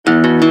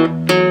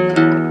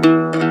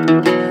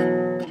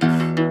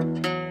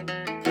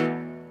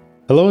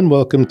Hello and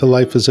welcome to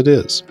Life as It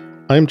Is.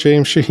 I'm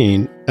James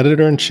Shaheen,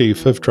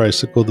 Editor-in-Chief of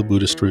Tricycle the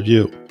Buddhist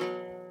Review.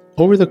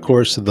 Over the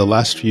course of the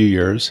last few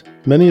years,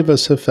 many of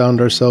us have found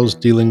ourselves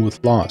dealing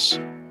with loss,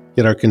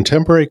 yet our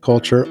contemporary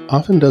culture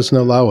often doesn't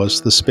allow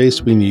us the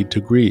space we need to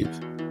grieve.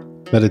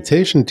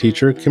 Meditation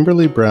teacher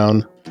Kimberly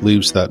Brown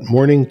believes that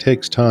mourning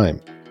takes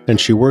time,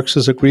 and she works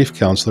as a grief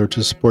counselor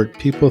to support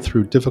people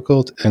through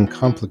difficult and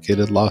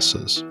complicated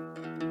losses.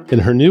 In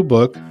her new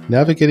book,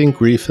 Navigating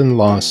Grief and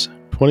Loss,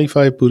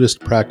 25 Buddhist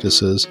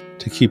Practices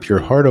to Keep Your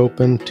Heart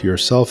Open to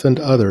Yourself and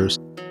Others,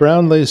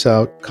 Brown lays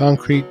out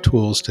concrete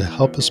tools to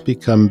help us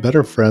become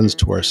better friends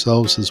to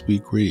ourselves as we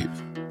grieve.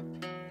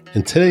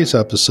 In today's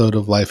episode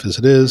of Life as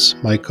It Is,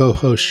 my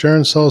co-host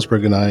Sharon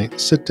Salzberg and I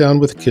sit down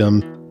with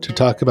Kim to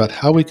talk about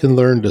how we can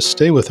learn to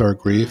stay with our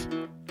grief,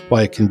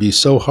 why it can be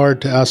so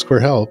hard to ask for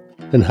help,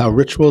 and how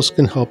rituals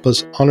can help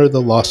us honor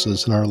the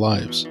losses in our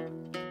lives.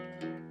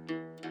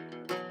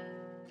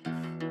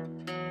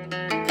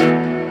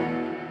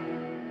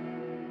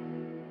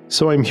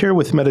 So I'm here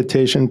with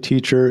meditation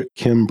teacher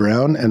Kim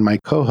Brown and my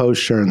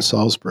co-host Sharon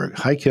Salzberg.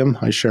 Hi, Kim.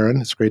 Hi,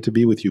 Sharon. It's great to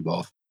be with you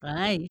both.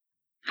 Hi.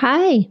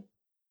 Hi.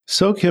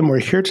 So, Kim, we're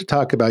here to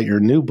talk about your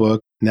new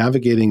book,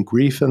 Navigating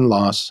Grief and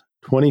Loss,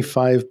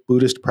 25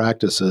 Buddhist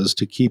Practices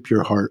to Keep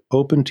Your Heart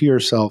Open to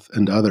Yourself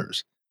and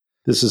Others.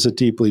 This is a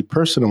deeply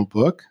personal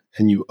book,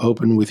 and you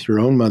open with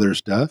your own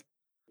mother's death.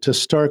 To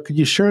start, could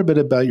you share a bit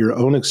about your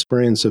own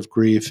experience of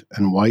grief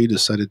and why you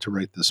decided to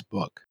write this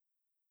book?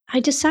 I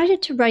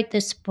decided to write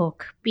this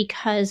book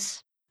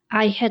because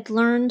I had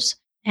learned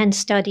and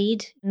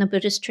studied in the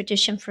Buddhist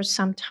tradition for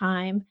some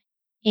time,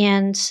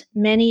 and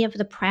many of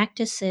the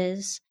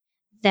practices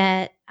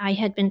that I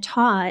had been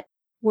taught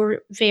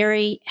were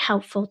very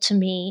helpful to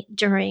me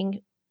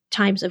during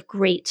times of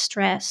great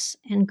stress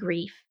and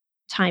grief,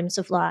 times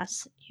of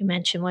loss. You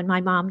mentioned when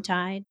my mom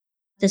died.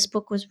 This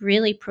book was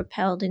really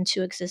propelled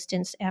into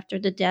existence after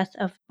the death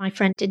of my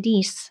friend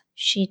Denise.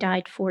 She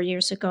died 4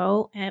 years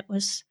ago. It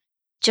was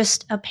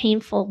just a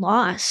painful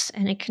loss,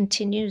 and it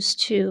continues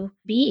to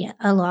be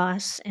a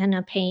loss and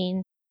a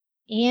pain.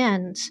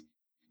 And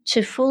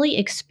to fully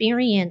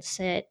experience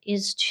it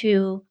is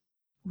to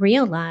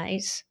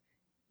realize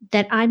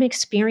that I'm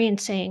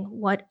experiencing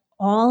what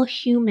all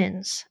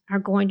humans are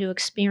going to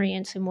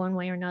experience in one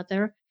way or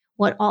another,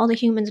 what all the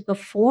humans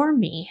before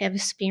me have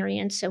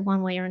experienced in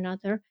one way or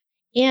another,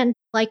 and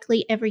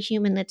likely every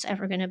human that's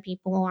ever going to be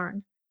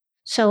born.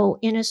 So,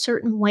 in a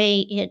certain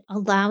way, it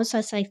allows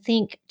us, I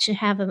think, to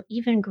have an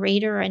even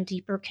greater and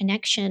deeper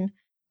connection.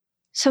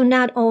 So,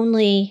 not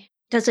only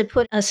does it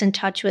put us in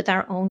touch with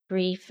our own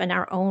grief and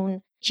our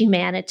own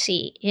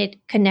humanity, it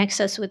connects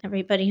us with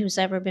everybody who's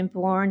ever been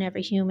born,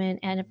 every human,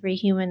 and every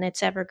human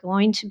that's ever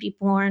going to be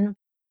born.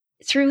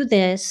 Through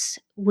this,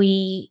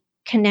 we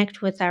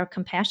connect with our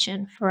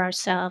compassion for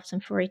ourselves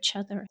and for each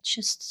other. It's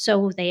just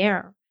so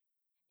there.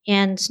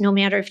 And no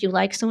matter if you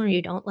like someone or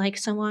you don't like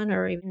someone,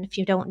 or even if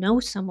you don't know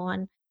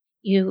someone,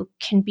 you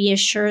can be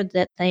assured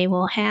that they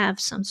will have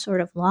some sort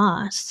of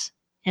loss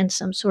and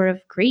some sort of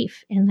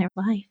grief in their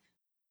life.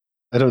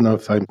 I don't know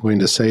if I'm going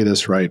to say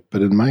this right,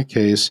 but in my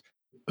case,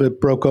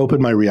 it broke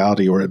open my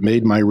reality, or it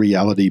made my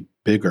reality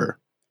bigger.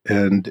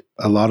 And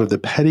a lot of the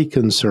petty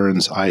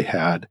concerns I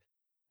had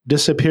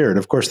disappeared.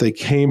 Of course, they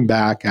came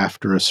back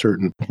after a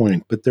certain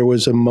point, but there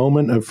was a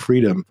moment of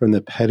freedom from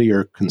the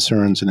pettier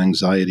concerns and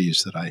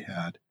anxieties that I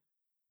had.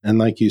 And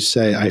like you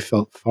say, I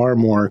felt far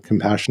more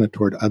compassionate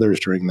toward others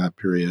during that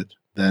period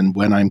than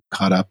when I'm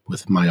caught up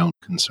with my own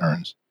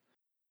concerns.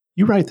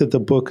 You write that the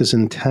book is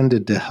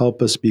intended to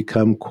help us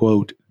become,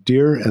 quote,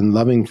 dear and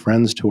loving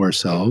friends to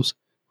ourselves,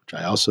 which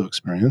I also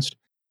experienced,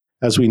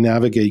 as we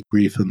navigate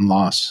grief and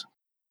loss.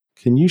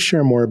 Can you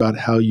share more about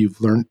how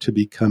you've learned to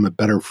become a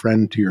better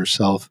friend to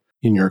yourself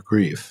in your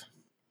grief?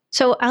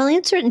 So I'll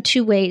answer it in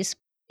two ways,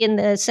 in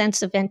the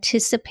sense of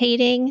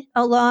anticipating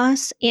a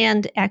loss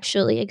and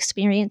actually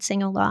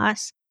experiencing a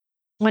loss.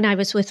 When I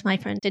was with my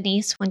friend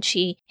Denise, when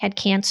she had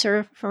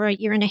cancer for a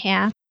year and a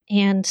half,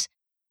 and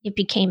it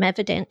became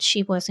evident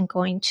she wasn't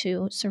going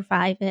to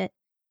survive it,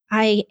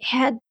 I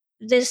had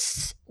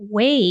this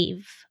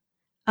wave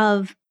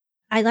of,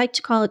 I like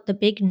to call it the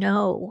big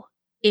no.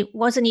 It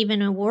wasn't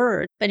even a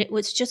word, but it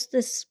was just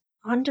this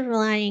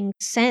underlying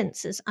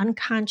sense, this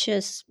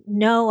unconscious,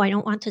 no, I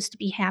don't want this to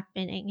be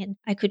happening. And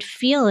I could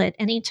feel it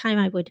anytime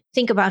I would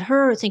think about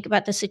her or think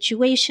about the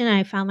situation.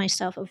 I found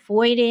myself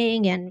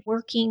avoiding and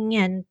working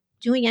and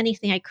doing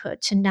anything I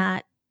could to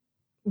not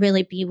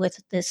really be with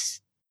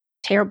this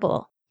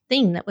terrible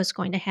thing that was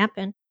going to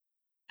happen.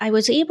 I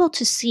was able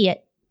to see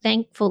it,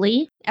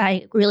 thankfully.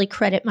 I really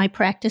credit my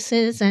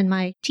practices and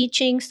my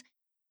teachings,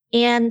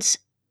 and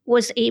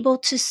was able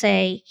to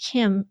say,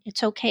 Kim,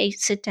 it's okay,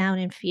 sit down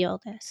and feel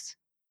this.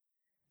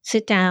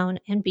 Sit down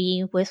and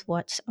be with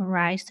what's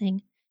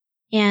arising.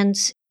 And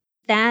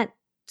that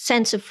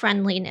sense of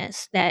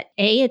friendliness that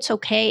A, it's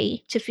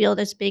okay to feel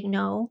this big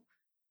no,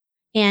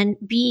 and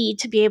B,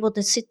 to be able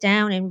to sit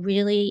down and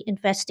really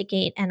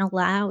investigate and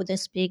allow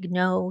this big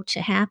no to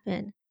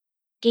happen,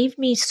 gave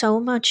me so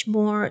much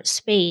more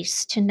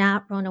space to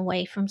not run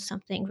away from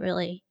something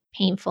really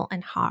painful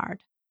and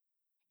hard.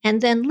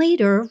 And then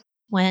later,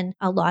 when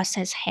a loss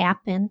has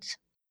happened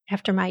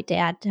after my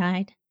dad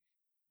died,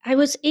 I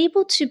was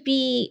able to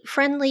be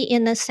friendly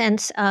in the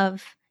sense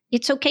of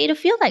it's okay to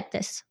feel like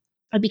this.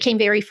 I became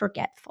very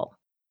forgetful.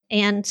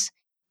 And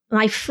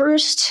my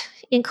first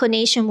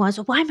inclination was,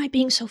 why am I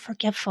being so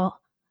forgetful?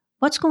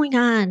 What's going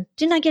on?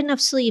 Didn't I get enough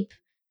sleep?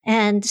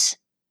 And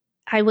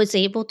I was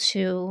able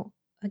to,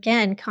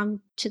 again,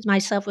 come to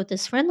myself with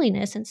this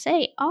friendliness and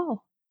say,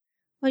 oh,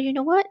 well, you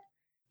know what?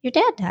 Your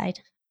dad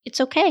died.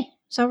 It's okay.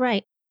 It's all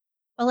right.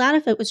 A lot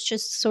of it was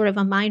just sort of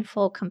a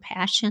mindful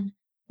compassion,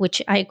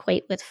 which I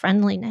equate with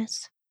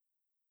friendliness.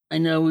 I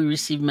know we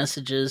receive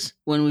messages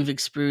when we've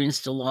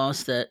experienced a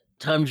loss that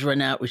time's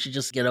run out, we should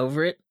just get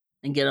over it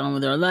and get on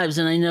with our lives.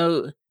 And I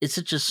know it's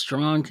such a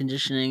strong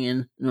conditioning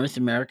in North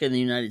America and the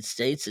United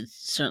States. It's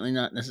certainly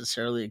not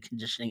necessarily a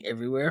conditioning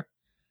everywhere,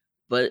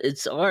 but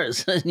it's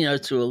ours,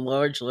 to a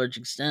large, large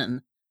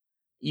extent.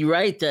 You're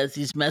right that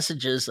these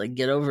messages, like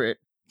get over it,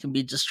 can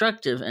be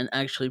destructive and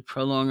actually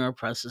prolong our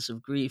process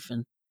of grief.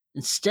 And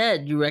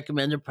instead, you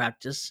recommend a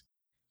practice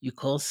you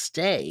call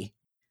stay.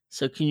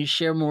 So, can you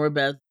share more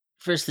about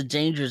first the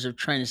dangers of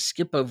trying to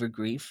skip over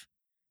grief,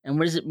 and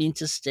what does it mean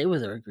to stay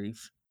with our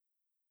grief?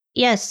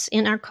 Yes,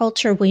 in our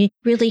culture, we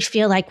really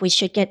feel like we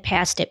should get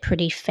past it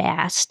pretty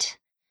fast.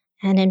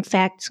 And in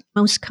fact,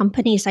 most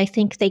companies, I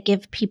think they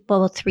give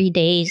people 3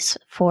 days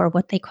for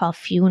what they call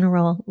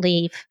funeral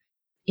leave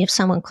if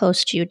someone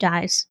close to you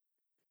dies.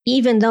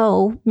 Even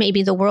though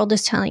maybe the world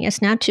is telling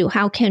us not to,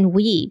 how can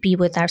we be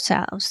with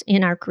ourselves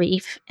in our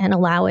grief and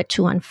allow it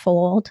to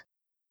unfold?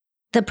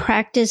 The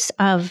practice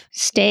of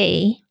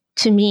stay,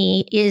 to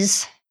me,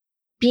 is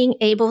being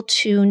able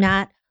to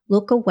not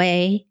look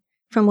away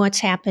from what's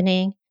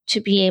happening, to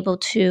be able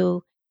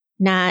to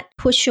not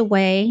push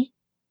away,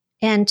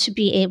 and to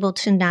be able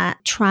to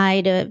not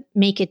try to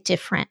make it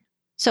different.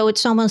 So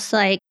it's almost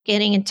like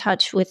getting in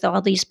touch with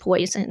all these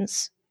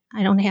poisons.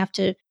 I don't have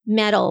to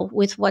meddle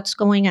with what's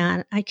going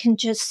on. I can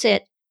just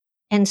sit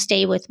and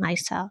stay with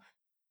myself.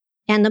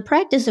 And the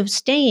practice of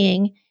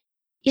staying,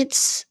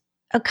 it's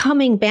a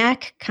coming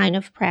back kind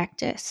of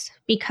practice,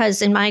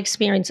 because in my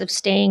experience of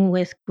staying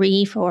with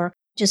grief or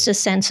just a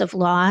sense of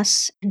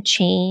loss and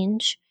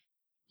change,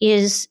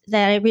 is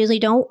that I really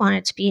don't want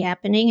it to be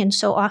happening. And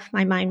so off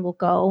my mind will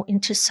go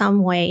into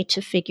some way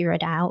to figure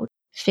it out,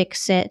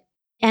 fix it.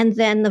 And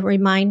then the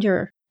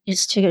reminder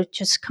is to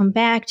just come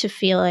back to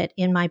feel it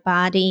in my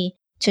body,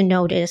 to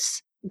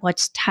notice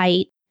what's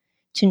tight,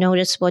 to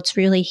notice what's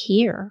really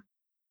here,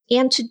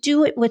 and to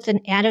do it with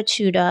an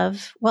attitude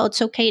of, well,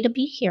 it's okay to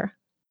be here.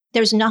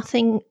 There's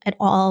nothing at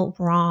all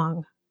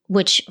wrong,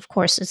 which of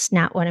course is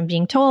not what I'm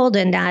being told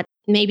and not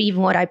maybe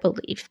even what I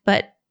believe,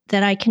 but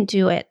that I can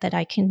do it, that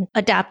I can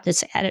adopt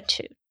this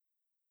attitude.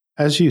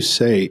 As you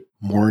say,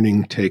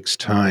 mourning takes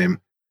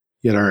time,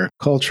 yet our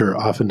culture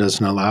often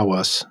doesn't allow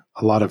us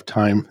a lot of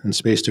time and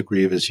space to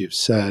grieve, as you've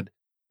said.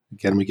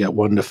 Again, we get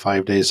 1 to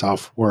 5 days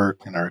off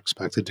work and are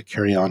expected to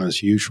carry on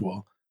as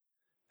usual.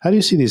 How do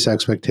you see these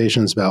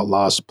expectations about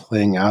loss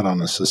playing out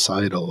on a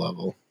societal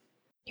level?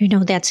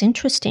 That's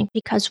interesting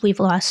because we've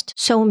lost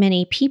so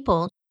many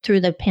people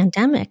through the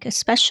pandemic,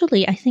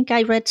 especially. I think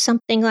I read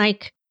something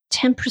like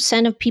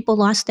 10% of people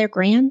lost their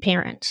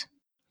grandparents.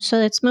 So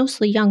that's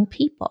mostly young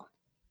people.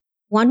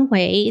 One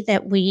way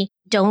that we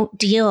don't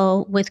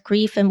deal with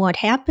grief and what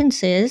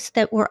happens is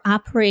that we're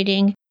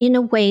operating in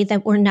a way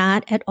that we're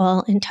not at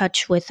all in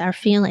touch with our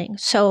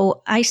feelings.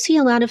 So I see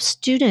a lot of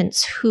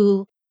students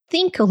who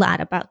think a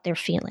lot about their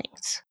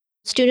feelings.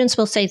 Students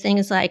will say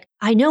things like,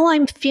 I know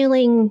I'm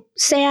feeling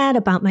sad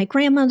about my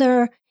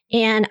grandmother,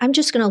 and I'm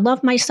just going to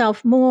love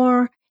myself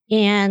more.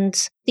 And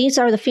these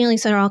are the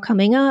feelings that are all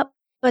coming up,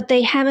 but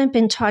they haven't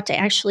been taught to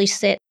actually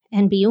sit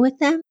and be with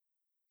them.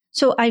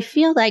 So I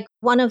feel like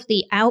one of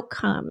the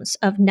outcomes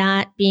of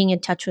not being in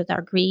touch with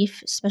our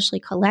grief,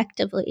 especially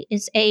collectively,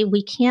 is A,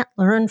 we can't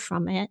learn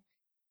from it.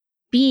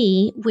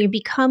 B, we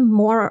become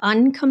more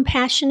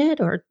uncompassionate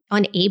or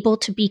unable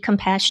to be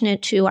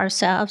compassionate to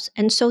ourselves.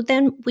 And so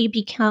then we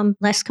become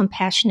less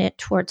compassionate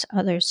towards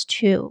others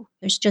too.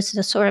 There's just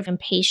a sort of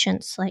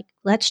impatience, like,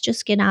 let's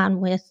just get on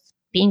with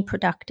being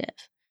productive.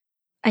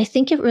 I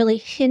think it really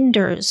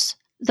hinders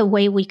the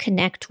way we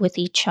connect with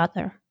each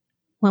other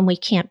when we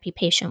can't be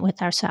patient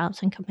with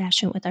ourselves and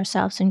compassionate with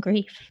ourselves in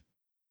grief.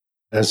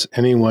 As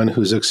anyone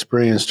who's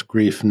experienced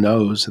grief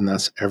knows, and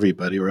that's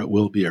everybody, or it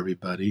will be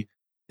everybody,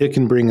 it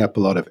can bring up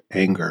a lot of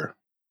anger.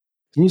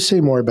 Can you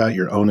say more about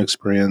your own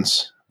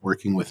experience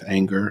working with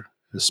anger,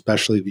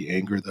 especially the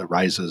anger that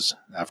rises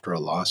after a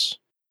loss?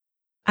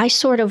 I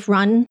sort of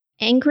run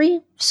angry,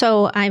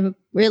 so I'm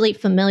really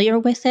familiar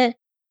with it.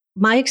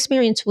 My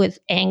experience with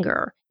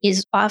anger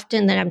is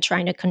often that I'm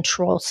trying to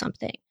control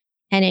something.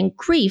 And in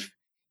grief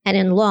and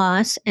in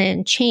loss and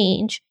in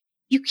change,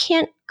 you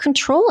can't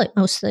control it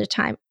most of the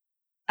time.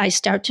 I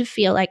start to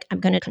feel like I'm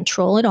going to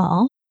control it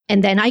all,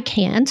 and then I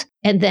can't,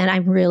 and then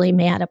I'm really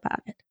mad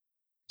about it.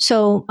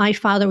 So my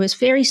father was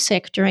very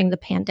sick during the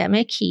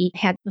pandemic. He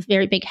had a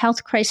very big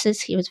health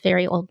crisis. He was a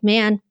very old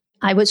man.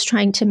 I was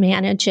trying to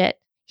manage it.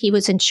 He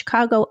was in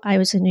Chicago. I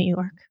was in New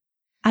York.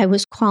 I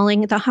was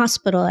calling the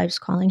hospital. I was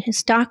calling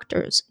his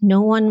doctors. No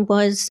one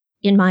was,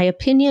 in my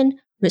opinion,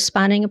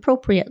 responding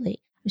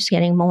appropriately. I was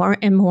getting more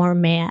and more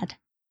mad.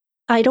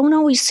 I don't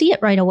always see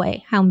it right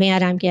away, how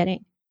mad I'm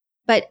getting.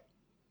 But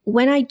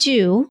when I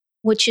do,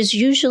 which is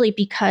usually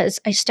because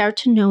I start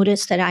to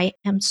notice that I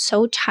am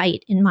so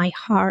tight in my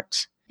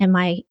heart and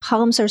my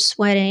palms are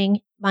sweating,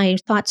 my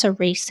thoughts are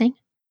racing.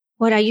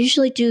 What I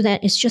usually do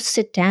then is just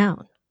sit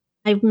down.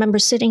 I remember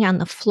sitting on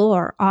the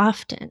floor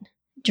often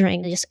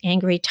during these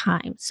angry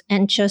times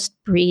and just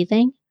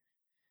breathing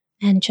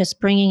and just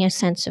bringing a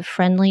sense of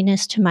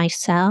friendliness to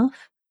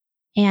myself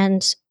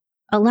and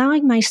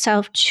allowing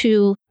myself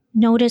to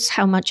notice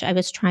how much I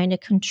was trying to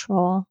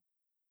control.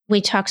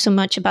 We talk so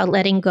much about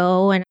letting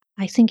go, and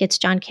I think it's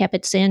Jon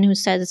Kabat-Zinn who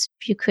says,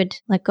 if you could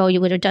let go, you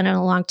would have done it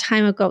a long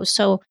time ago.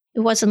 So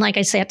it wasn't like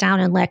I sat down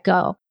and let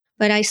go,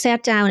 but I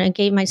sat down and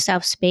gave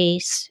myself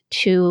space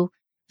to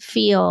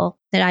feel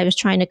that I was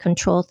trying to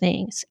control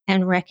things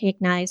and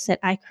recognize that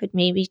I could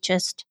maybe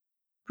just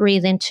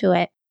breathe into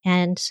it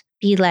and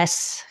be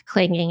less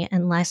clinging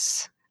and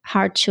less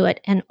hard to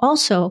it. And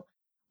also,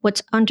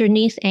 what's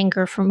underneath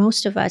anger for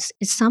most of us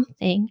is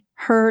something: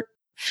 hurt,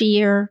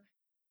 fear,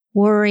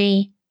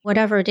 worry,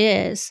 whatever it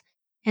is.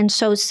 And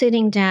so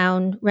sitting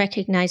down,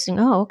 recognizing,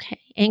 oh, okay,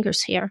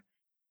 anger's here,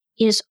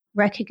 is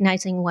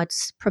recognizing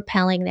what's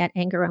propelling that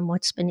anger and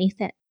what's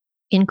beneath it.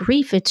 In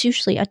grief, it's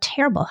usually a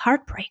terrible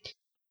heartbreak,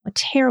 a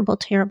terrible,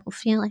 terrible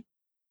feeling.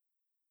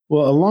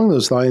 Well, along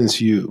those lines,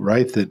 you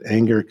write that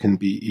anger can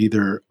be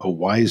either a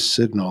wise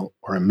signal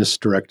or a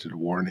misdirected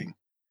warning.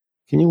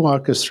 Can you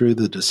walk us through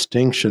the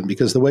distinction?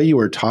 Because the way you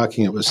were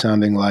talking, it was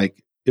sounding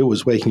like it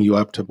was waking you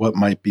up to what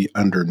might be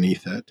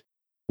underneath it.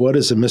 What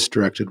is a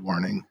misdirected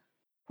warning?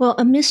 Well,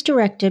 a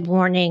misdirected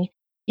warning,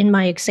 in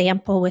my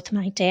example with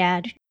my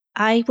dad,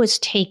 I was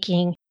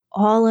taking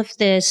all of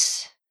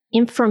this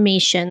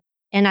information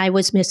and I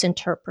was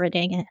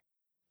misinterpreting it.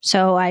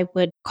 So I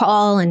would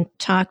call and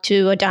talk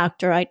to a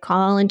doctor. I'd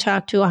call and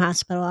talk to a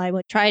hospital. I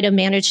would try to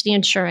manage the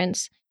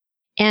insurance.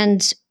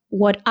 And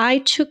what I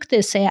took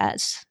this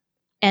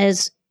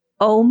as,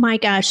 oh my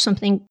gosh,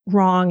 something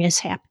wrong is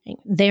happening.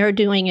 They're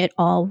doing it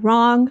all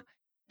wrong.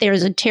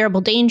 There's a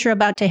terrible danger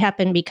about to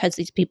happen because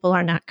these people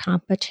are not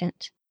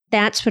competent.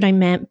 That's what I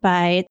meant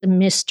by the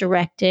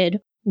misdirected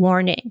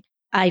warning.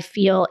 I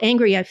feel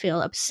angry. I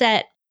feel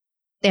upset.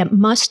 That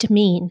must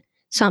mean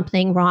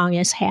something wrong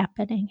is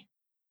happening.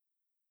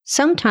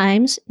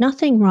 Sometimes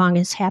nothing wrong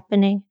is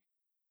happening.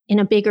 In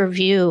a bigger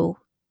view,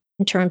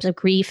 in terms of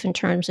grief, in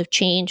terms of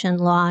change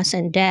and loss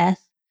and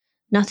death,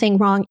 nothing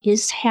wrong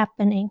is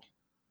happening.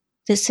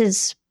 This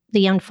is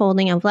the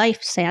unfolding of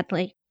life,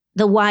 sadly.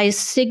 The wise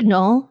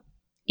signal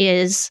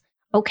is,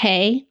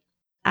 okay,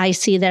 I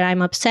see that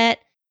I'm upset.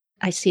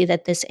 I see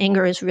that this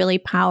anger is really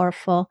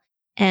powerful.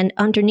 And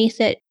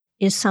underneath it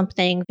is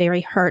something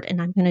very hurt,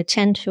 and I'm going to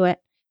tend to it.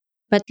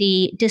 But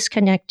the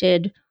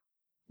disconnected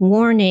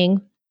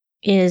warning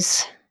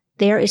is,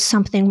 there is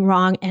something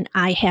wrong and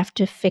I have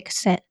to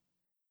fix it.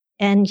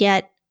 And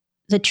yet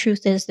the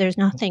truth is there's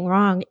nothing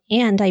wrong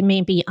and I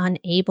may be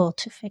unable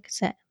to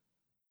fix it.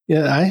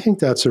 Yeah, I think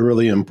that's a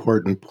really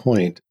important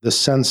point. The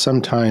sense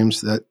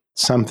sometimes that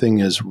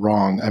something is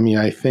wrong. I mean,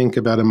 I think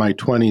about in my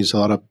 20s, a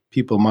lot of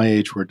people my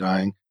age were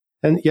dying.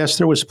 And yes,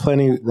 there was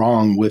plenty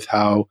wrong with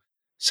how,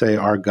 say,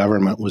 our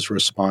government was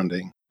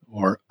responding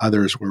or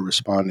others were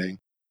responding.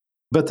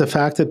 But the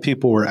fact that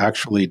people were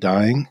actually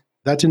dying,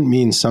 that didn't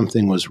mean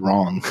something was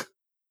wrong.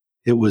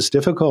 It was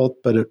difficult,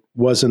 but it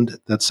wasn't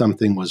that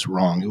something was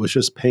wrong. It was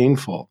just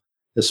painful,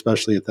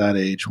 especially at that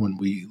age when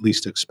we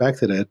least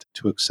expected it,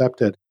 to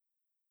accept it.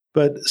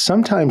 But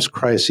sometimes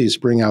crises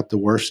bring out the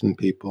worst in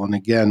people. And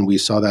again, we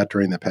saw that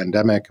during the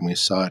pandemic and we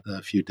saw it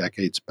a few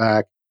decades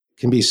back. It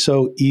can be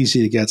so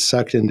easy to get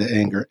sucked into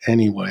anger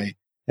anyway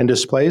and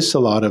displace a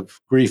lot of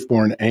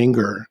grief-born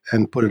anger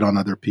and put it on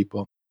other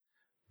people.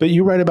 But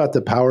you write about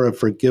the power of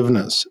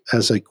forgiveness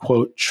as a,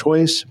 quote,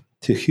 choice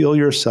to heal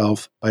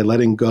yourself by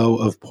letting go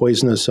of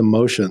poisonous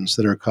emotions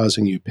that are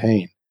causing you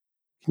pain.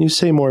 Can you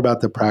say more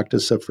about the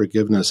practice of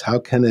forgiveness? How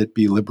can it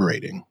be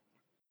liberating?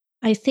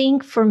 I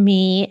think for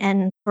me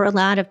and for a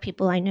lot of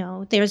people I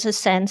know, there's a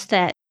sense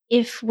that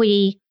if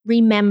we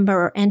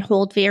remember and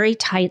hold very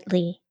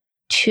tightly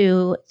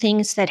to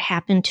things that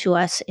happened to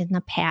us in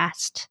the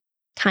past,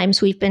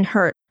 times we've been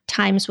hurt,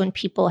 times when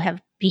people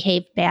have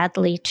behaved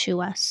badly to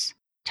us,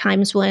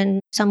 times when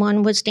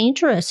someone was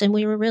dangerous and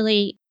we were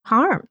really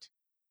harmed,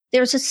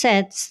 there's a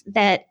sense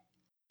that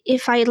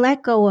if I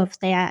let go of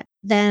that,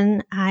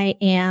 then I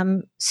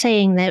am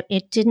saying that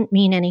it didn't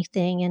mean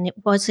anything and it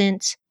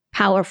wasn't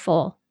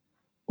powerful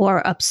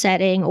or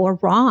upsetting or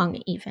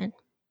wrong even.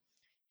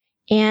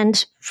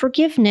 And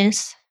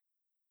forgiveness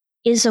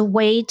is a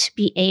way to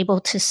be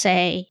able to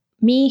say,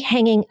 me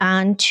hanging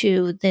on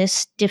to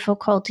this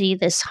difficulty,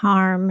 this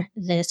harm,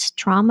 this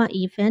trauma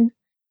even,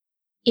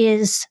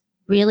 is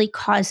really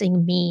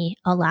causing me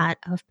a lot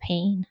of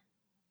pain.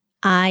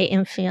 I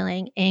am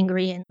feeling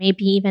angry and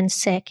maybe even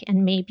sick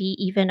and maybe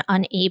even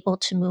unable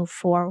to move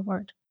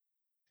forward.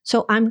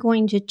 So I'm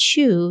going to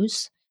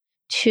choose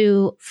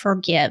to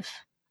forgive.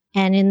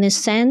 And in this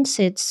sense,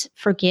 it's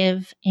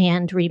forgive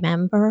and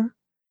remember.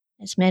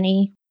 As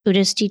many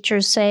Buddhist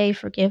teachers say,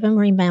 forgive and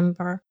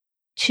remember.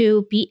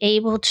 To be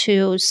able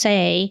to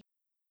say,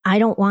 I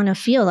don't want to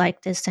feel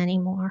like this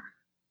anymore.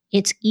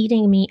 It's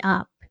eating me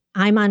up.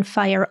 I'm on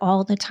fire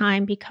all the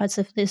time because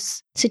of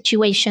this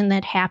situation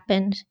that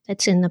happened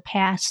that's in the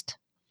past.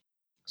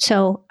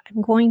 So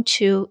I'm going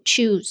to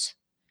choose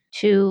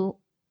to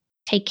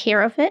take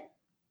care of it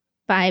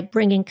by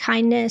bringing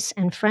kindness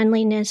and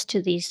friendliness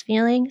to these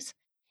feelings.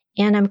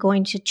 And I'm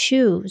going to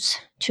choose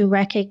to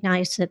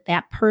recognize that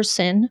that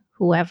person,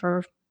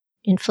 whoever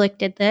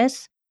inflicted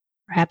this,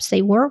 perhaps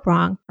they were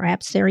wrong,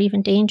 perhaps they're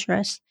even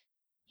dangerous.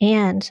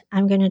 And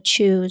I'm going to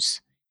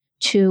choose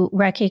to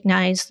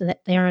recognize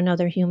that they're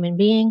another human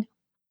being,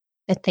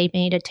 that they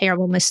made a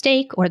terrible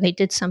mistake or they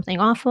did something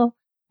awful.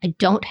 I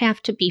don't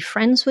have to be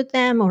friends with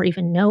them or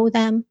even know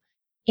them.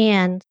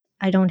 And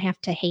I don't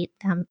have to hate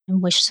them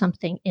and wish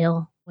something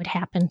ill would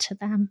happen to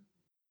them.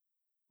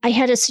 I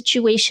had a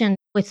situation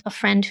with a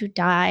friend who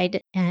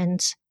died,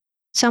 and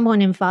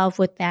someone involved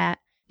with that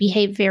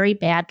behaved very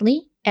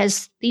badly,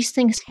 as these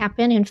things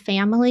happen in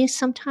families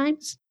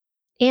sometimes.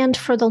 And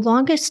for the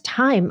longest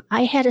time,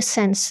 I had a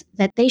sense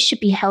that they should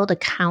be held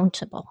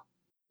accountable.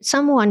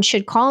 Someone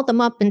should call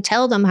them up and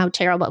tell them how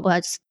terrible it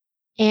was.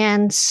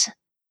 And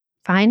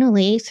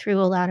finally,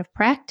 through a lot of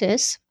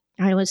practice,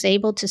 I was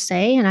able to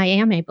say, and I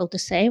am able to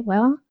say,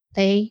 well,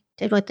 they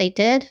did what they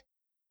did.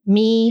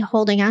 Me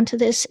holding on to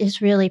this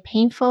is really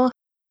painful.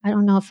 I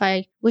don't know if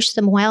I wish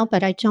them well,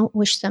 but I don't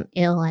wish them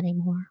ill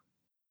anymore.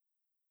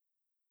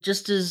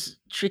 Just as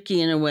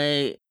tricky in a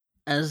way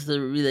as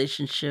the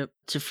relationship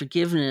to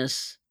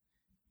forgiveness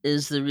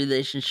is the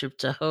relationship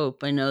to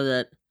hope. I know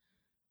that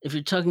if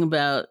you're talking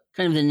about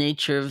kind of the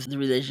nature of the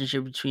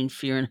relationship between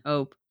fear and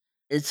hope,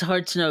 it's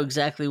hard to know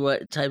exactly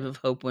what type of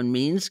hope one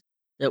means.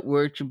 That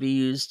word could be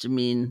used to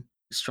mean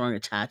strong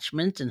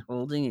attachment and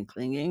holding and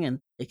clinging, and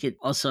it could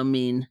also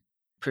mean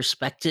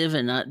perspective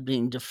and not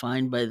being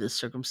defined by the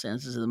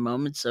circumstances of the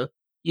moment. So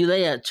you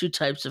lay out two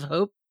types of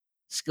hope: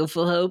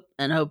 skillful hope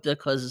and hope that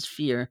causes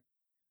fear.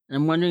 And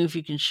I'm wondering if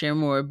you can share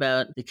more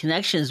about the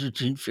connections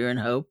between fear and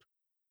hope,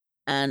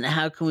 and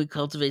how can we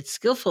cultivate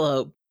skillful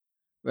hope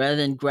rather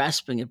than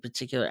grasping at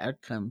particular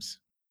outcomes.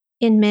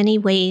 In many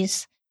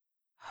ways,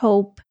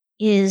 hope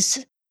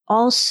is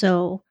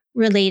also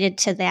related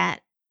to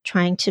that,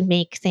 trying to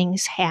make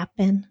things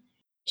happen.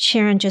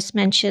 Sharon just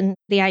mentioned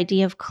the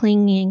idea of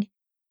clinging.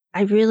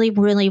 I really,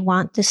 really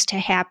want this to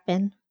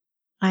happen.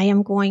 I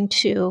am going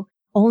to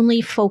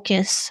only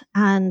focus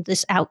on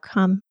this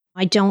outcome.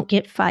 I don't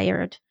get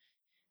fired.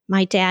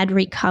 My dad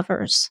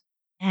recovers.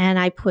 And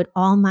I put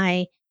all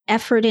my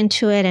effort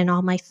into it and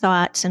all my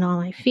thoughts and all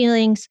my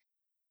feelings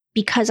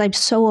because I'm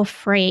so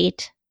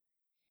afraid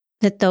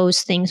that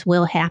those things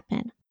will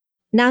happen.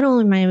 Not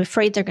only am I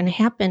afraid they're going to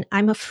happen,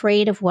 I'm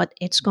afraid of what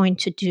it's going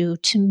to do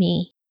to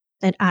me,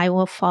 that I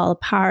will fall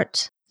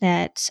apart,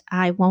 that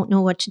I won't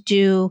know what to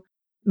do.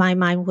 My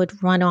mind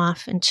would run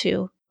off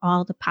into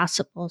all the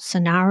possible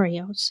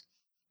scenarios.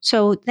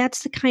 So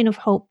that's the kind of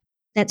hope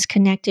that's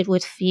connected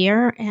with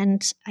fear.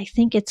 And I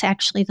think it's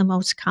actually the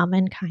most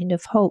common kind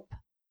of hope.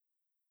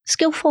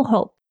 Skillful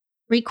hope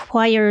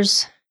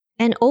requires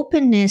an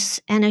openness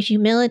and a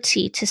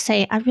humility to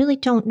say, I really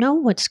don't know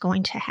what's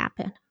going to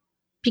happen,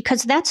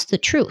 because that's the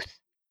truth.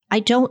 I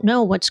don't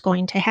know what's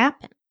going to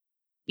happen.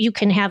 You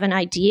can have an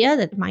idea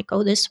that it might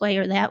go this way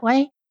or that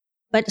way,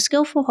 but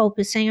skillful hope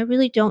is saying, I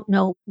really don't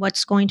know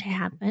what's going to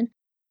happen.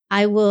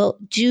 I will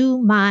do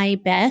my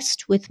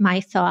best with my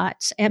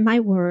thoughts and my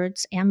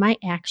words and my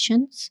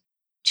actions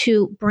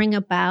to bring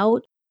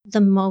about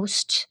the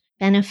most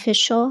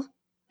beneficial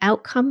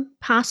outcome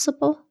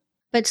possible.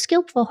 But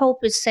skillful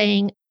hope is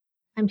saying,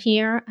 I'm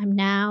here, I'm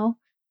now,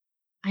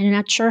 I'm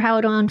not sure how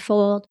it'll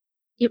unfold.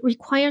 It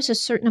requires a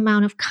certain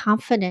amount of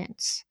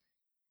confidence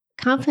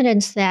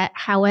that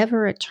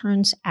however it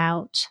turns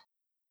out,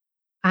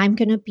 I'm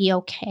going to be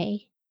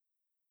okay.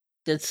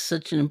 That's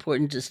such an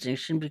important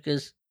distinction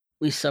because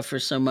we suffer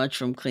so much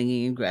from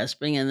clinging and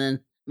grasping. And then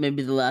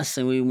maybe the last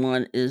thing we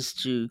want is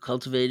to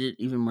cultivate it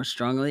even more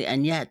strongly.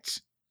 And yet,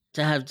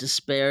 to have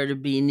despair, to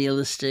be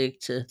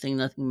nihilistic, to think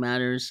nothing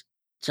matters,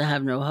 to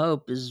have no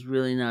hope is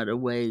really not a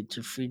way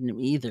to freedom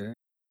either.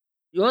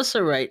 You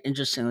also write,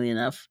 interestingly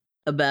enough,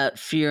 about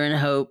fear and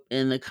hope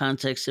in the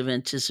context of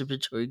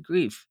anticipatory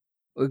grief,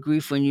 or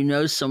grief when you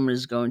know someone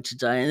is going to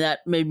die. And that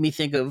made me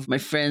think of my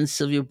friend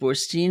Sylvia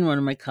Borstein, one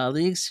of my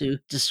colleagues, who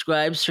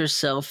describes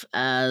herself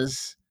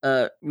as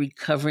a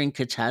recovering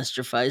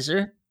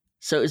catastrophizer.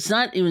 So it's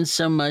not even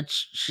so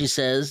much, she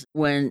says,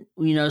 when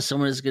we know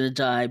someone is going to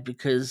die,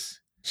 because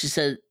she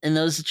said in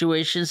those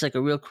situations, like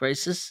a real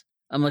crisis,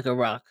 I'm like a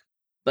rock.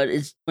 But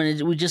it's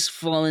when we just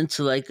fall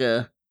into like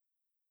a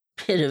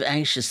pit of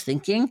anxious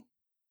thinking.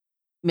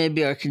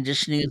 Maybe our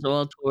conditioning is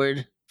all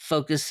toward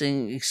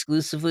focusing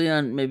exclusively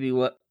on maybe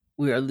what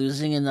we are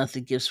losing and not the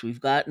gifts we've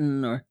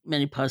gotten or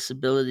many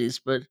possibilities.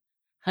 But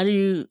how do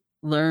you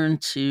learn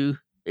to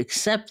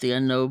accept the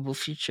unknowable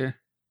future?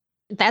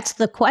 That's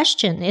the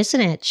question,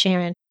 isn't it,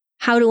 Sharon?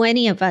 How do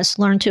any of us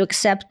learn to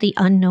accept the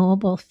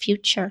unknowable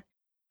future?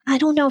 I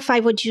don't know if I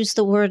would use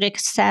the word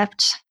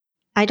accept.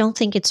 I don't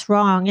think it's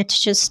wrong. It's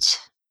just,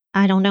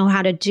 I don't know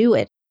how to do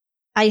it.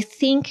 I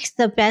think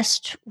the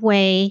best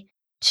way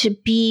to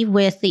be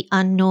with the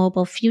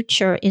unknowable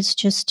future is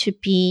just to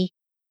be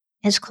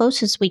as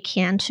close as we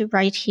can to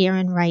right here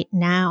and right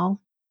now.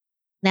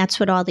 That's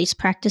what all these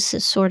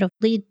practices sort of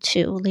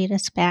lead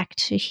us back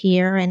to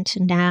here and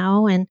to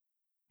now. And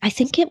I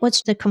think it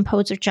was the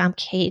composer John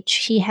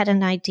Cage. He had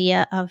an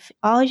idea of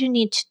all you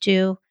need to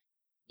do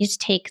is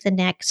take the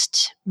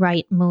next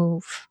right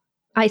move.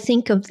 I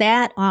think of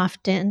that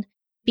often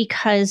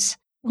because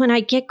when I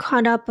get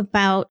caught up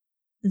about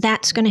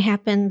that's going to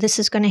happen, this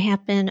is going to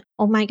happen,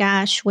 oh my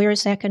gosh, where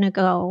is that going to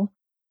go?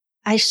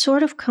 I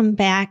sort of come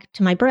back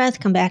to my breath,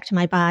 come back to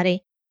my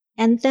body,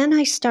 and then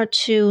I start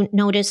to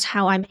notice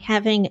how I'm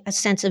having a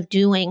sense of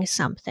doing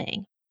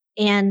something.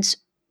 And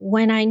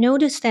when I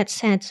notice that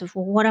sense of,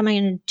 well, what am I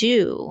going to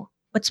do?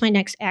 What's my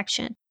next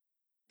action?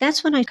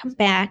 That's when I come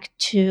back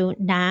to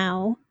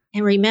now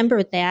and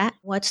remember that.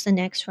 What's the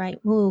next right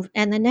move?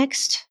 And the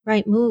next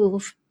right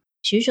move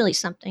is usually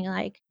something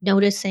like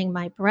noticing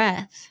my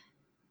breath,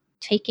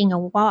 taking a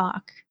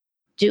walk,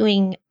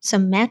 doing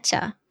some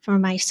metta for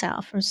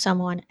myself or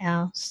someone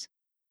else.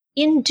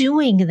 In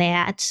doing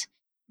that,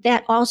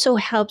 that also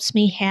helps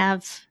me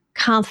have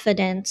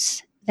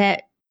confidence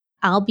that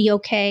I'll be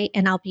okay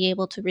and I'll be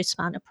able to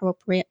respond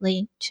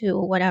appropriately to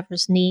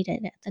whatever's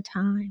needed at the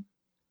time.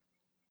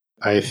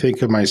 I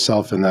think of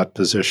myself in that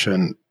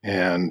position,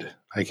 and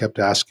I kept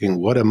asking,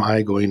 what am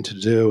I going to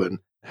do? And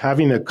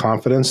having a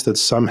confidence that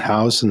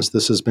somehow, since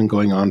this has been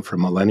going on for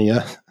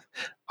millennia,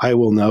 I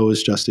will know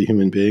as just a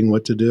human being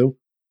what to do.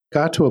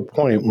 Got to a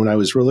point when I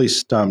was really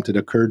stumped. It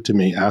occurred to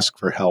me, ask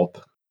for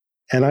help.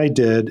 And I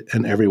did,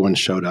 and everyone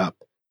showed up.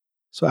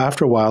 So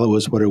after a while, it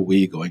was, what are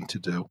we going to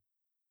do?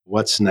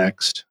 What's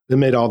next? It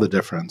made all the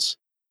difference.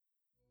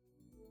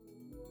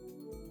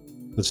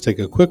 Let's take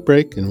a quick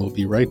break, and we'll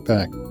be right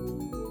back.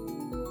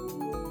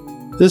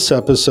 This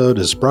episode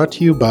is brought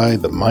to you by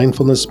the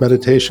Mindfulness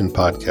Meditation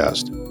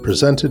Podcast,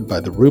 presented by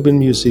the Rubin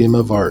Museum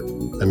of Art,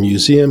 a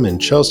museum in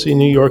Chelsea,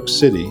 New York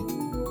City,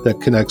 that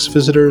connects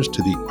visitors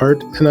to the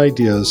art and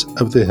ideas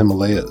of the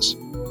Himalayas.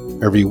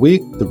 Every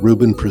week, the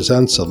Rubin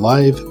presents a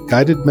live,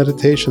 guided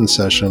meditation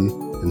session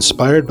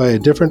inspired by a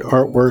different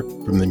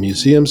artwork from the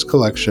museum's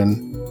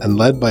collection and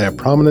led by a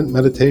prominent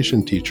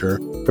meditation teacher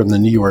from the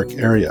New York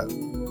area.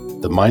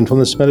 The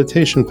Mindfulness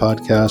Meditation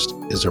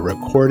Podcast is a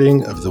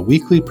recording of the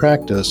weekly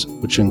practice,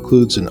 which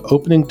includes an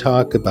opening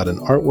talk about an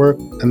artwork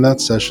and that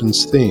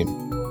session's theme,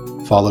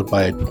 followed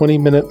by a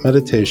 20-minute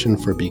meditation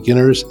for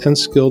beginners and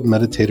skilled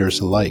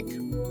meditators alike.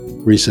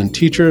 Recent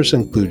teachers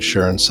include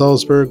Sharon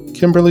Salzberg,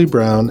 Kimberly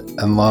Brown,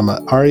 and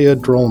Lama Arya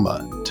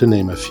Drolma, to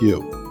name a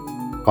few.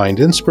 Find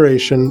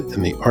inspiration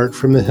in the art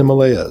from the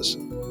Himalayas.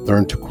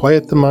 Learn to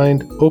quiet the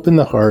mind, open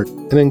the heart,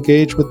 and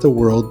engage with the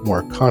world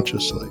more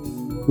consciously.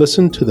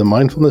 Listen to the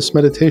Mindfulness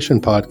Meditation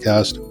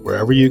Podcast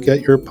wherever you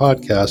get your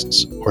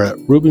podcasts or at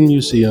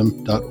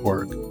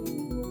rubinmuseum.org.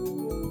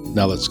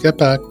 Now let's get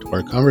back to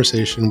our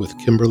conversation with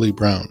Kimberly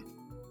Brown.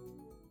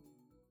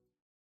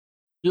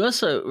 You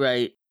also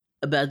write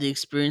about the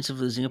experience of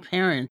losing a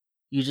parent.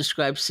 You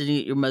described sitting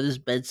at your mother's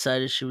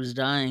bedside as she was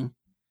dying.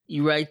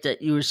 You write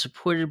that you were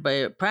supported by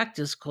a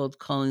practice called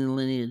Calling the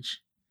Lineage.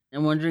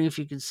 I'm wondering if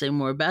you could say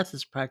more about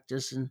this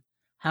practice and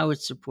how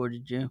it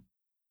supported you.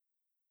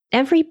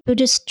 Every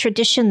Buddhist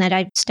tradition that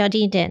I've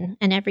studied in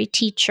and every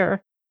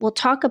teacher will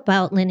talk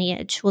about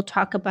lineage. We'll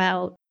talk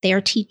about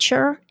their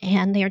teacher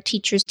and their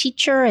teacher's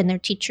teacher and their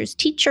teacher's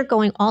teacher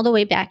going all the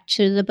way back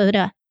to the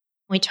Buddha.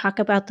 We talk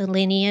about the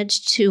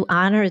lineage to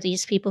honor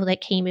these people that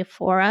came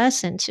before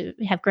us and to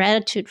have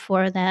gratitude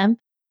for them.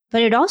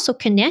 But it also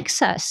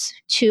connects us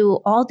to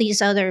all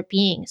these other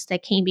beings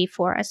that came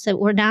before us, that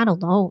we're not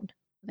alone.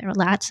 There are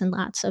lots and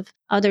lots of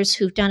others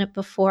who've done it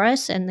before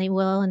us, and they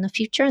will in the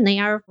future, and they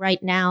are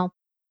right now.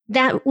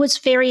 That was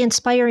very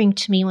inspiring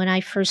to me when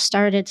I first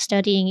started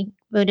studying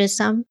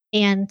Buddhism.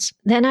 And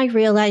then I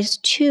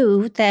realized,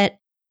 too, that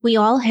we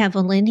all have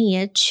a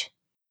lineage,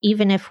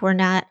 even if we're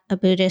not a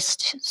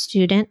Buddhist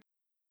student.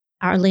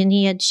 Our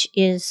lineage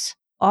is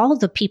all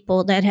the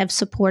people that have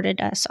supported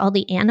us, all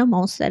the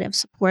animals that have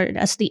supported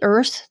us, the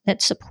earth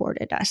that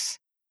supported us.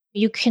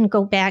 You can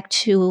go back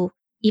to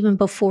even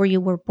before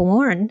you were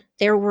born.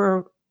 There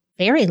were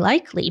very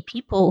likely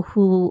people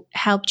who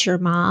helped your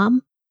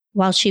mom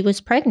while she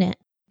was pregnant.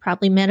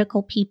 Probably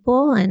medical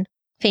people and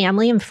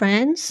family and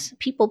friends.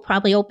 People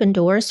probably opened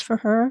doors for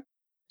her.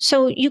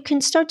 So you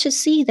can start to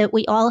see that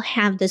we all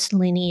have this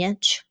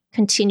lineage.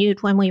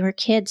 Continued when we were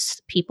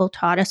kids. People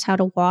taught us how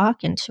to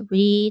walk and to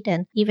read.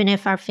 And even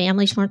if our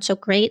families weren't so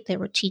great, there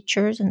were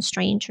teachers and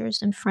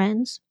strangers and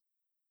friends.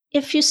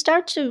 If you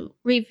start to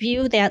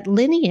review that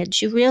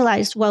lineage, you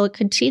realize, well, it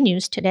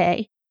continues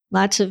today.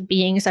 Lots of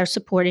beings are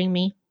supporting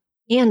me,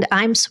 and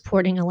I'm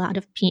supporting a lot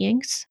of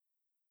beings.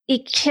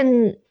 It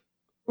can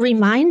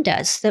remind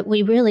us that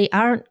we really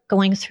aren't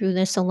going through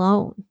this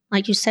alone.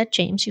 Like you said,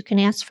 James, you can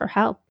ask for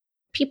help.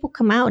 people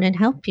come out and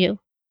help you.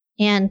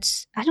 And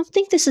I don't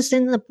think this is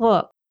in the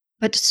book,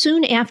 but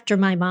soon after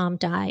my mom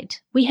died,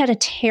 we had a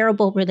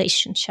terrible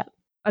relationship.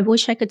 I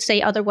wish I could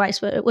say otherwise,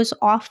 but it was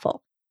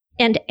awful.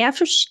 And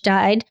after she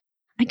died,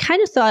 I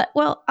kind of thought,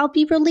 well, I'll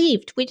be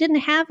relieved. We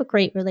didn't have a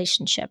great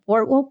relationship,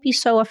 or it won't be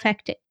so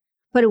affecting.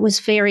 But it was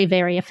very,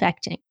 very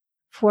affecting.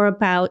 For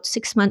about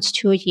 6 months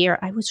to a year,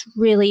 I was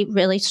really,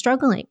 really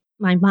struggling.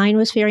 My mind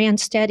was very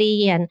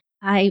unsteady, and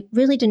I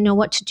really didn't know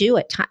what to do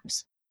at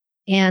times.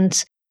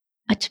 And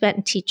a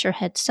Tibetan teacher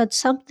had said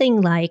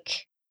something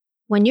like,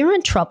 when you're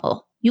in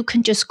trouble, you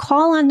can just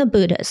call on the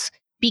Buddhas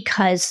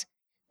because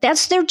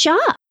that's their job.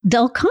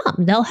 They'll come,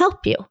 they'll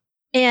help you.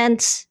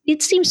 And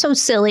it seemed so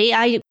silly.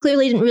 I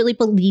clearly didn't really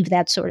believe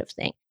that sort of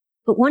thing.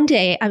 But one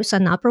day I was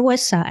on the Upper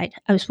West Side.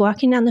 I was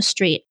walking down the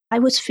street. I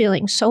was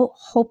feeling so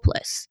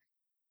hopeless.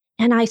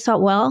 And I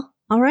thought, well,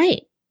 all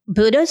right,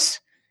 Buddhas,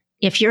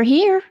 if you're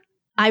here,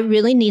 I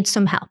really need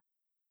some help.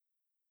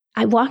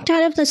 I walked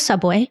out of the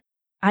subway.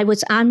 I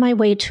was on my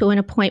way to an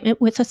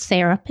appointment with a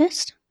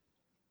therapist.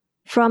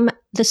 From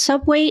the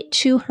subway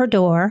to her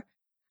door,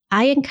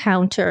 I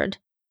encountered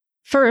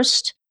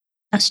first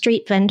a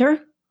street vendor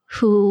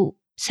who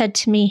said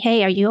to me,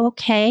 hey, are you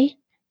okay?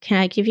 Can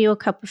I give you a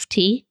cup of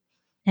tea?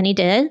 And he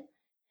did.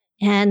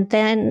 And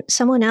then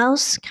someone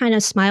else kind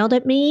of smiled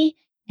at me.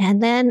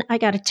 And then I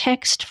got a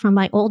text from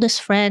my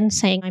oldest friend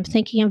saying, I'm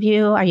thinking of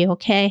you. Are you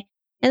okay?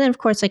 And then, of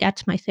course, I got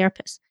to my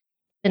therapist.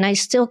 And I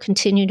still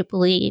continue to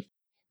believe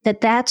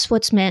that that's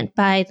what's meant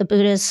by the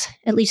Buddhas,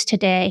 at least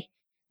today.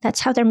 That's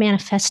how they're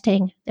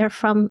manifesting. They're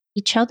from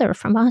each other,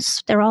 from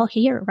us. They're all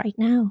here right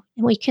now.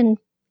 And we can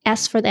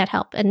ask for that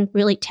help and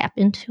really tap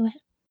into it.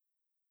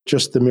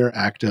 Just the mere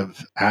act of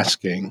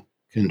asking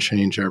can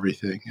change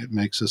everything. It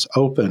makes us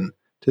open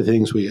to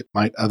things we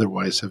might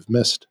otherwise have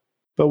missed.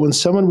 But when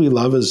someone we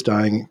love is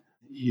dying,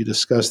 you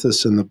discuss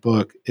this in the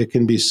book, it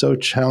can be so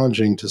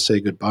challenging to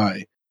say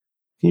goodbye.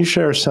 Can you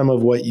share some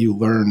of what you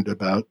learned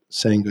about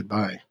saying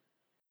goodbye?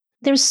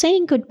 There's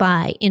saying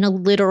goodbye in a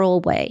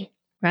literal way,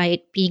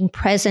 right? Being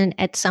present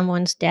at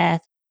someone's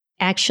death,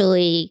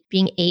 actually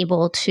being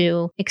able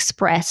to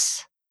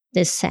express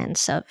this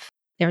sense of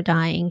they're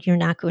dying, you're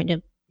not going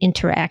to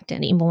interact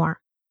anymore.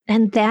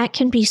 And that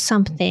can be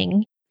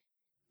something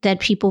that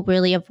people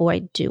really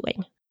avoid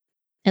doing,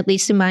 at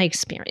least in my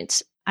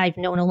experience. I've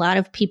known a lot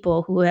of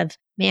people who have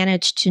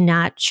managed to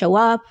not show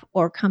up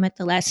or come at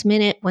the last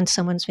minute when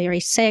someone's very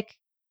sick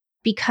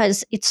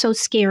because it's so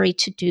scary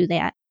to do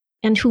that.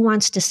 And who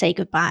wants to say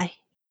goodbye?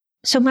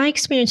 So my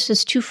experience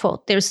is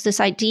twofold. There's this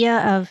idea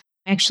of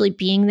actually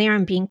being there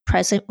and being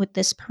present with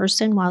this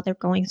person while they're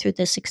going through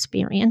this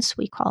experience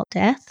we call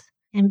death,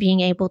 and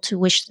being able to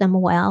wish them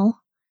well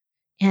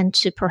and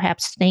to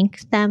perhaps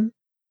thank them,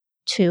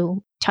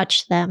 to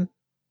touch them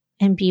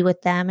and be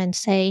with them and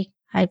say,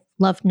 I've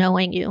loved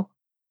knowing you.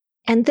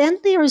 And then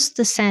there's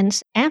the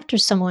sense after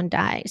someone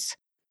dies,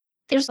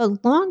 there's a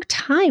long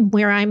time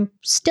where I'm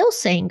still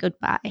saying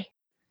goodbye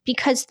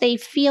because they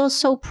feel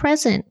so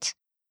present.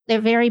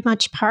 They're very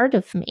much part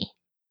of me.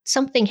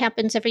 Something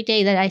happens every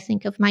day that I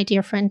think of my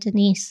dear friend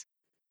Denise.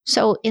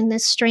 So in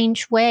this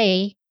strange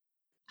way,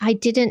 I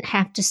didn't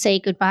have to say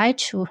goodbye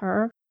to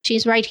her.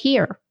 She's right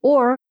here.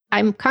 Or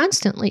I'm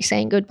constantly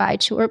saying goodbye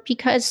to her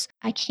because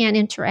I can't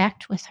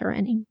interact with her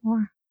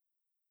anymore.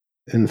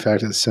 In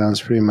fact, it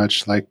sounds pretty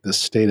much like the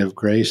state of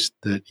grace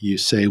that you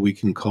say we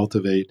can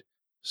cultivate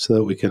so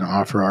that we can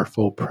offer our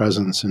full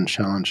presence in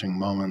challenging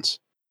moments.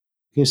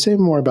 Can you say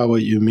more about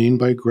what you mean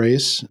by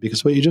grace?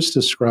 Because what you just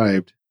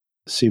described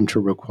seemed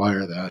to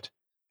require that.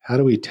 How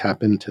do we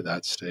tap into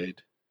that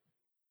state?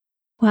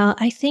 Well,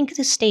 I think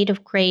the state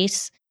of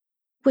grace,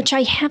 which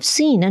I have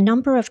seen a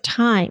number of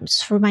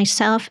times for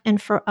myself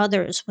and for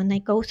others when they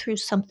go through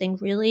something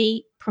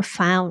really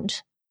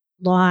profound,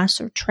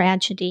 loss or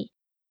tragedy,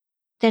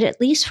 that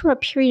at least for a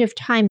period of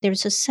time,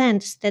 there's a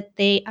sense that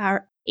we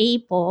are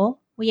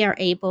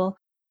able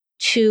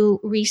to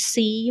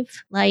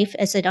receive life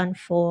as it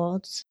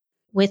unfolds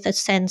with a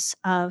sense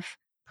of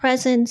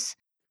presence,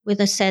 with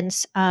a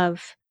sense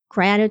of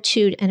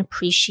gratitude and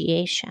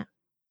appreciation.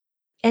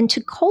 And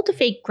to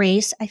cultivate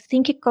grace, I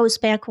think it goes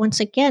back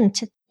once again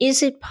to,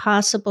 is it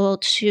possible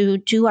to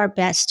do our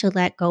best to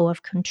let go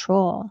of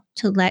control,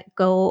 to let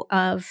go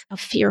of a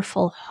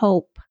fearful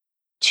hope,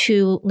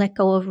 to let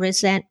go of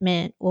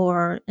resentment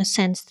or a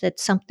sense that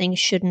something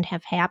shouldn't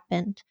have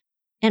happened?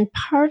 And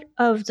part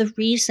of the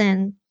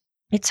reason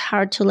it's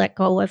hard to let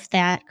go of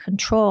that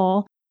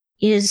control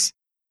is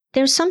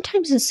there's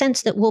sometimes a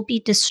sense that we'll be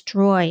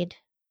destroyed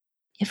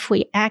if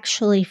we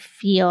actually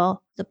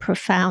feel the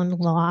profound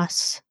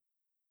loss.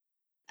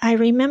 I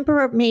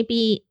remember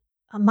maybe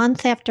a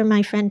month after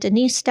my friend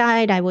Denise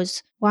died, I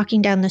was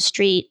walking down the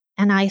street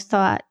and I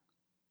thought,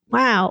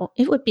 wow,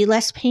 it would be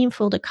less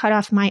painful to cut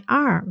off my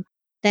arm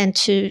than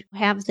to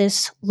have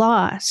this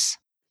loss.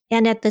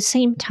 And at the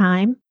same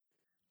time,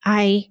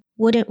 I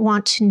wouldn't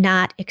want to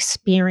not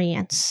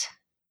experience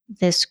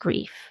this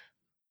grief.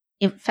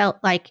 It felt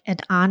like an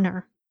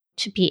honor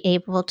to be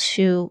able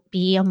to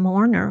be a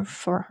mourner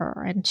for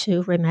her and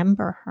to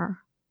remember her.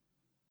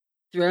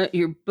 Throughout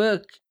your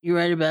book, you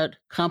write about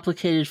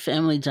complicated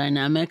family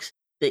dynamics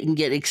that can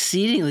get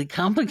exceedingly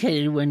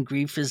complicated when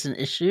grief is an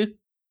issue.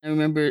 I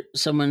remember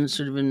someone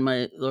sort of in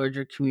my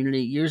larger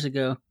community years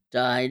ago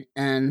died,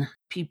 and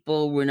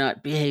people were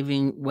not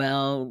behaving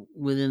well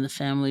within the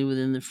family,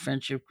 within the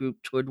friendship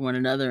group toward one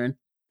another. And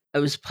I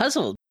was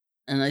puzzled.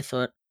 And I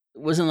thought,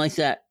 it wasn't like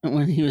that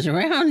when he was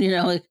around,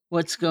 like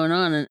what's going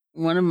on? And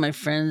one of my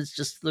friends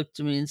just looked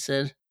at me and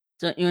said,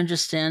 "Don't you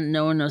understand?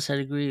 No one knows how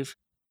to grieve."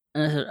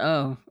 And I thought,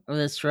 oh,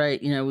 that's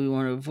right. We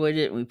want to avoid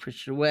it and we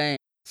push it away.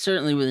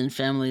 Certainly within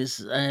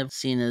families, I have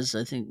seen, as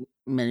I think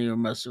many or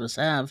most of us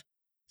have,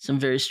 some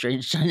very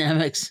strange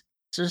dynamics.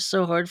 It's just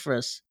so hard for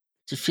us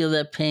to feel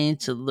that pain,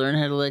 to learn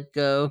how to let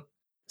go,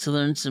 to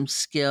learn some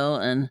skill,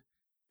 and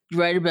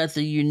write about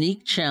the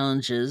unique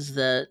challenges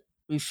that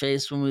we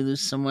face when we lose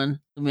someone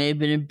who may have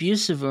been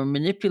abusive or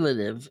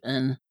manipulative.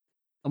 And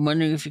I'm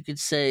wondering if you could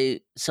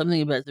say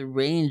something about the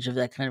range of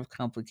that kind of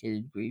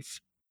complicated grief.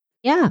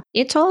 Yeah,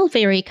 it's all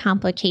very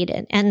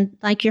complicated. And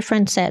like your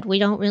friend said, we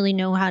don't really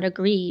know how to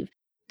grieve.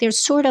 There's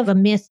sort of a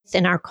myth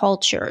in our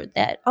culture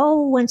that,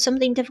 oh, when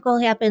something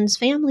difficult happens,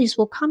 families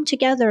will come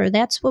together.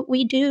 That's what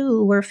we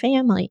do. We're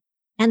family.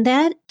 And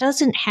that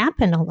doesn't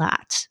happen a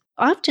lot.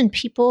 Often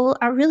people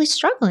are really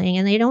struggling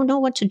and they don't know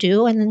what to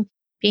do and then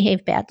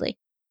behave badly.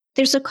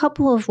 There's a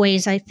couple of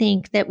ways I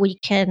think that we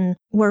can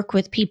work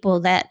with people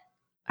that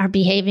are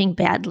behaving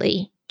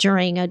badly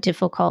during a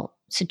difficult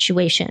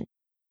situation.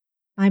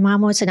 My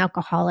mom was an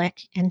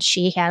alcoholic and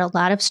she had a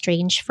lot of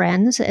strange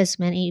friends, as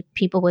many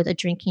people with a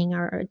drinking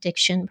or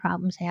addiction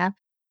problems have.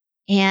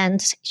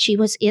 And she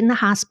was in the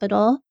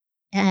hospital,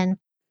 and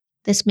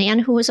this man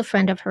who was a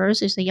friend of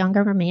hers is a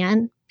younger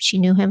man. She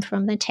knew him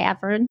from the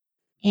tavern.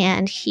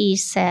 And he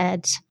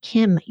said,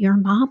 "Kim, your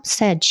mom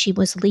said she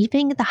was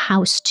leaving the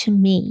house to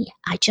me.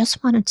 I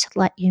just wanted to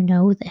let you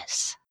know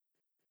this."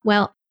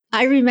 Well,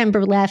 I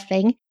remember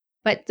laughing,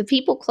 but the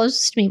people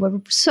closest to me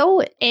were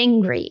so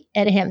angry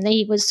at him that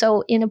he was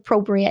so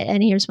inappropriate.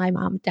 And here's my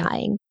mom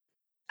dying.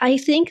 I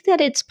think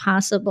that it's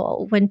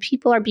possible when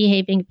people are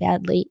behaving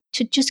badly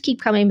to just keep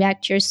coming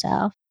back to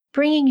yourself,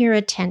 bringing your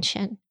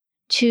attention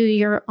to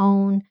your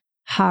own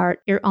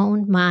heart, your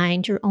own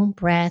mind, your own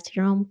breath,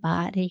 your own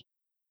body,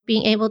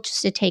 being able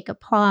just to take a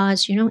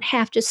pause. You don't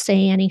have to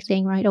say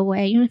anything right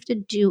away. You don't have to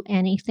do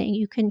anything.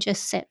 You can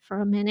just sit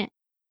for a minute.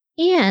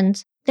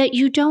 And that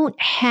you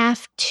don't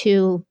have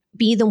to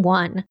be the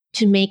one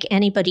to make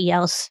anybody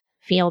else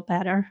feel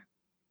better.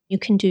 You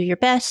can do your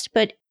best,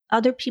 but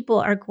other people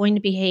are going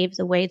to behave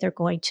the way they're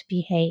going to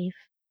behave.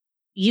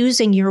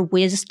 Using your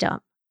wisdom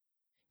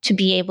to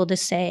be able to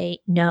say,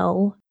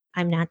 "No,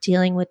 I'm not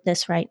dealing with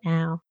this right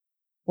now,"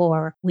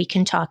 or "We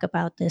can talk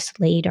about this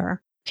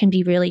later," can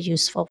be really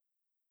useful.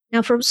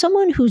 Now, for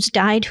someone who's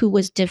died who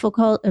was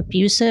difficult,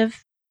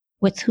 abusive,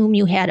 with whom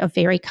you had a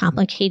very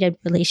complicated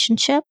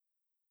relationship,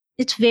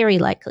 it's very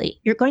likely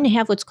you're going to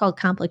have what's called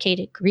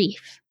complicated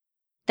grief.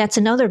 That's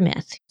another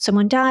myth.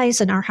 Someone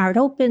dies and our heart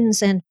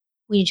opens and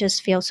we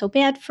just feel so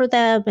bad for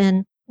them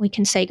and we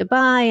can say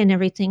goodbye and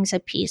everything's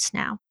at peace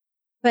now.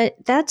 But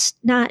that's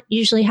not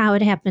usually how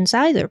it happens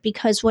either,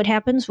 because what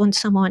happens when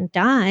someone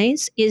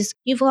dies is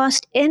you've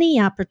lost any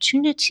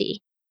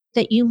opportunity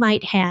that you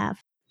might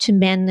have to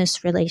mend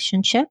this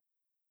relationship.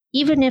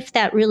 Even if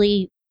that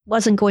really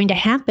wasn't going to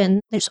happen,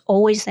 there's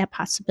always that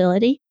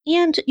possibility.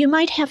 And you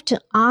might have to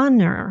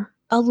honor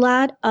a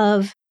lot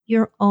of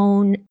your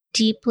own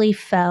deeply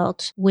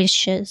felt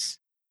wishes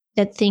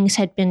that things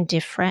had been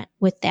different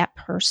with that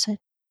person.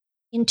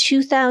 In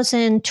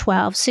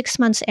 2012, 6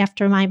 months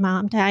after my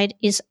mom died,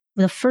 is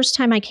the first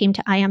time I came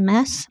to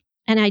IMS,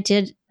 and I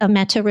did a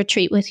metta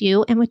retreat with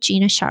you and with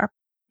Gina Sharp.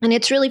 And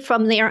it's really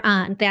from there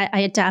on that I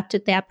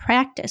adopted that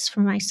practice for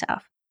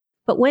myself.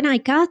 But when I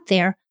got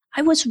there,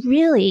 I was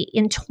really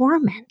in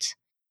torment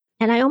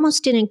and I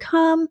almost didn't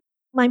come.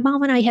 My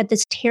mom and I had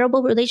this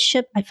terrible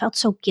relationship. I felt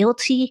so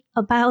guilty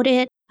about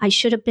it. I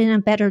should have been a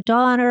better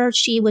daughter.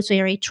 She was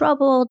very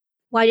troubled.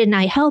 Why didn't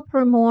I help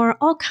her more?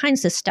 All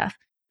kinds of stuff.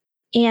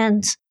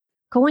 And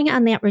going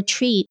on that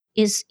retreat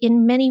is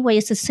in many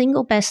ways the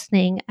single best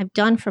thing I've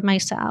done for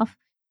myself,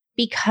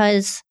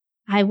 because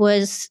I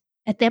was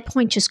at that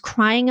point just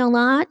crying a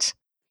lot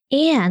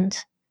and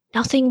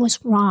nothing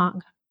was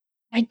wrong.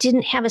 I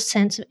didn't have a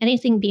sense of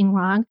anything being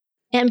wrong.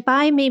 And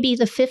by maybe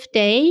the 5th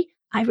day,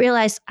 I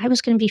realized I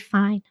was going to be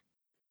fine.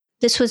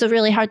 This was a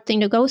really hard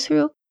thing to go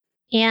through,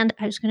 and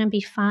I was going to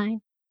be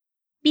fine.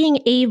 Being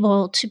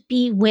able to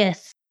be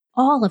with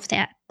all of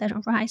that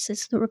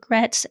arises, the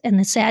regrets and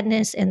the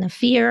sadness and the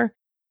fear.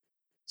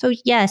 So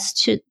yes,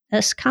 to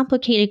this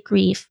complicated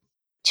grief,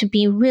 to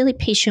be really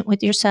patient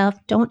with yourself.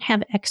 Don't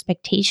have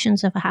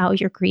expectations of how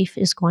your grief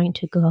is going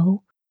to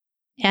go.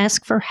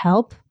 Ask for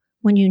help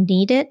when you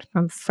need it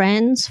from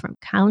friends, from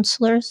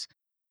counselors.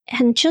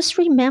 And just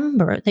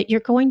remember that you're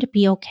going to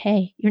be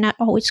okay. You're not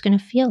always going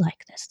to feel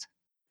like this.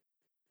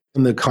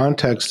 In the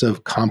context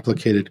of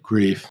complicated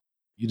grief,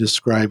 you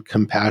describe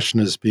compassion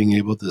as being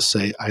able to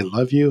say, "I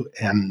love you,"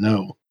 and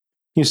 "no."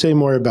 Can you say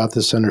more about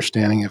this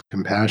understanding of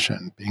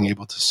compassion, being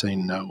able to say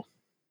no?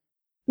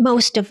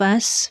 Most of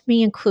us,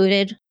 me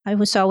included, I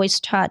was always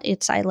taught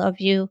it's I love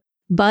you,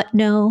 but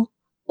no,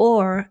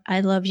 or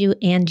I love you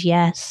and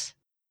yes.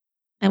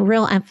 A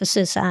real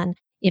emphasis on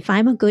if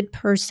I'm a good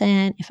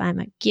person, if I'm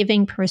a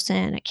giving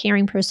person, a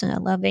caring person, a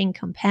loving,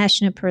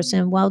 compassionate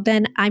person, well,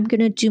 then I'm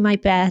going to do my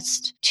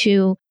best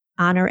to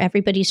honor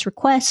everybody's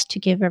request, to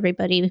give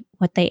everybody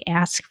what they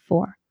ask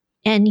for.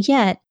 And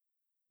yet,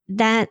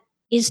 that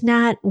is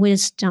not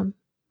wisdom,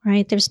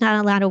 right? There's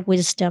not a lot of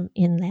wisdom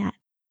in that.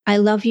 I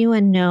love you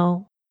and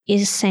no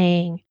is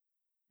saying,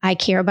 I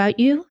care about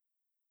you.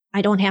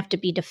 I don't have to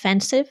be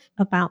defensive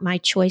about my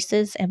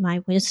choices and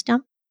my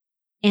wisdom.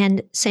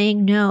 And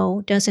saying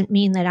no doesn't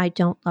mean that I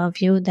don't love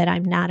you, that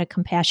I'm not a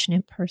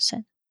compassionate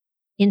person.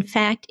 In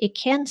fact, it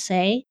can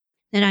say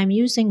that I'm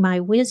using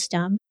my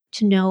wisdom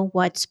to know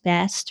what's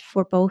best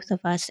for both of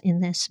us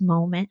in this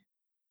moment.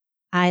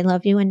 I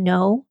love you and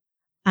no,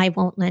 I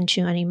won't lend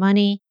you any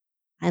money.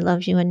 I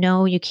love you and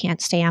no, you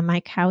can't stay on my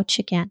couch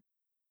again.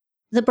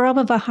 The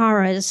Brahma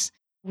Viharas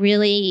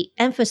really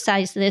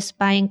emphasize this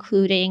by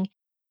including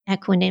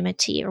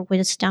equanimity or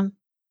wisdom.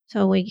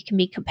 So we can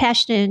be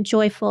compassionate and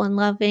joyful and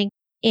loving,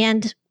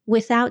 and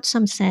without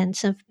some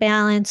sense of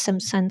balance, some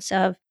sense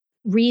of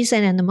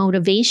reason and the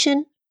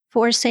motivation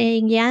for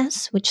saying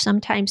yes, which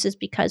sometimes is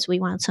because we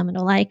want someone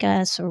to like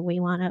us or we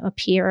want to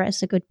appear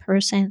as a good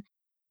person,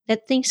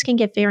 that things can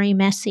get very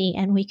messy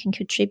and we can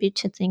contribute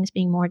to things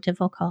being more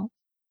difficult.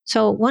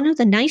 So one of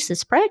the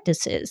nicest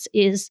practices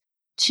is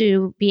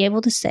to be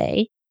able to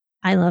say,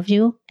 I love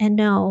you and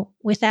no,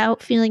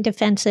 without feeling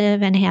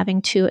defensive and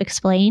having to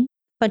explain,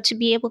 but to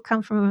be able to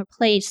come from a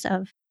place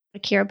of, I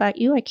care about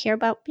you, I care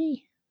about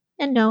me,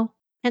 and no,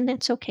 and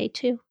that's okay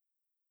too.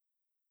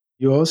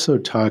 You also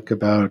talk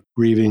about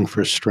grieving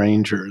for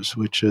strangers,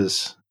 which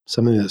is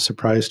something that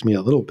surprised me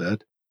a little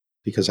bit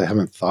because I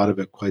haven't thought of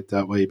it quite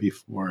that way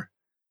before.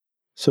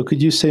 So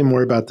could you say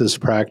more about this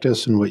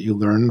practice and what you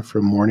learn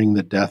from mourning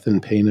the death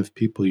and pain of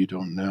people you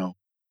don't know?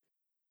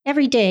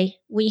 Every day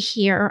we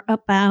hear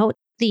about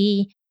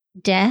the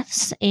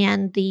deaths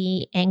and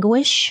the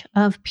anguish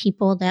of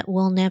people that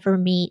we'll never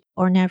meet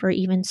or never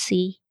even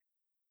see.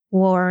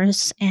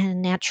 Wars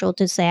and natural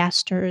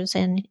disasters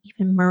and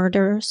even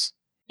murders.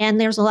 And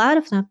there's a lot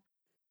of them.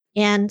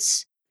 And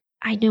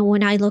I know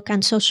when I look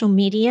on social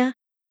media,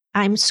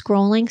 I'm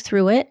scrolling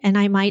through it and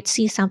I might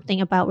see something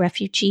about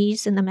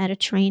refugees in the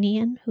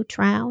Mediterranean who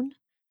drowned.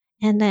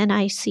 And then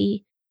I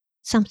see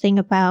something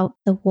about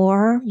the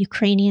war,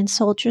 Ukrainian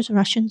soldiers,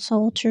 Russian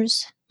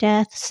soldiers,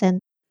 deaths. And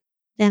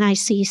then I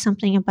see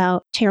something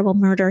about terrible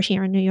murder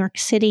here in New York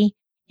City.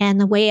 And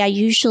the way I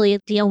usually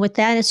deal with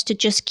that is to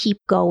just keep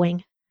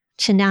going,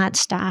 to not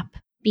stop,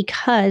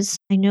 because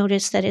I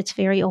notice that it's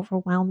very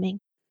overwhelming.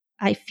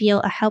 I feel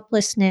a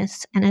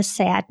helplessness and a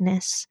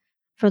sadness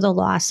for the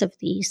loss of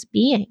these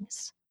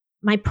beings.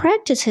 My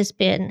practice has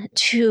been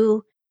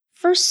to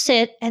first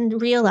sit and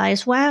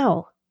realize,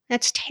 wow,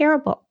 that's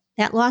terrible.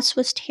 That loss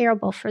was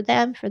terrible for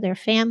them, for their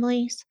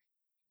families,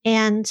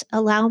 and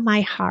allow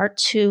my heart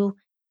to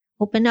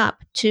open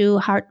up to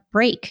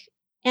heartbreak.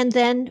 And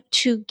then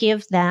to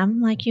give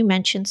them, like you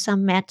mentioned,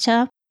 some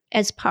metta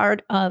as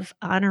part of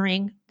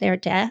honoring their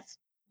death,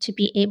 to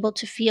be able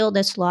to feel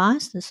this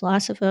loss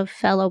of a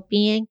fellow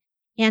being,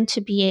 and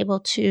to be able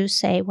to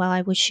say, well,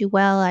 I wish you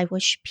well. I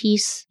wish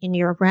peace in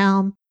your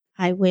realm.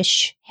 I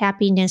wish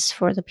happiness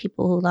for the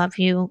people who love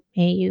you.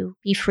 May you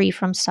be free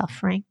from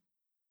suffering.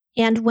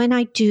 And when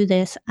I do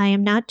this, I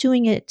am not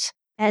doing it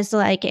as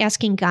like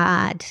asking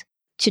God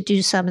to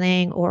do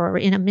something or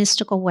in a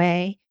mystical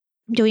way.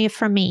 I'm doing it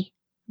for me,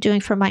 I'm doing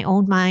it for my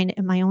own mind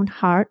and my own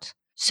heart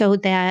so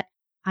that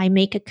I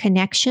make a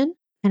connection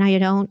and I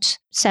don't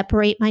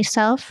separate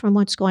myself from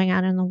what's going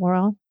on in the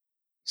world.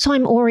 So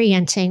I'm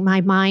orienting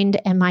my mind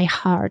and my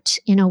heart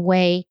in a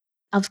way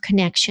of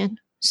connection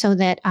so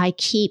that I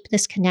keep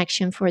this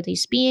connection for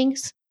these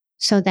beings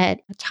so that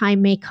a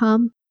time may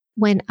come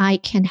when I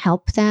can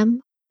help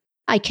them.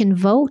 I can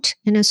vote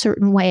in a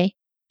certain way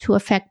to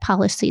affect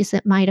policies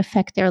that might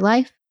affect their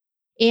life.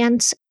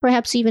 And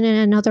perhaps even in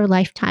another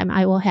lifetime,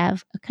 I will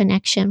have a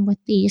connection with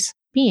these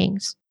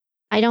beings.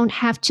 I don't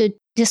have to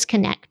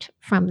disconnect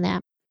from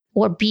them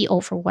or be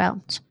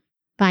overwhelmed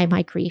by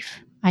my grief.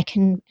 I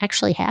can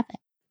actually have it.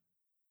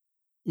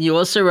 You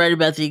also write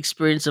about the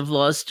experience of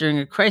loss during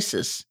a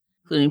crisis,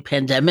 including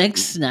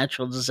pandemics,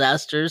 natural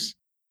disasters,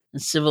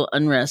 and civil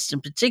unrest. In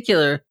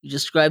particular, you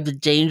describe the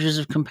dangers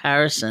of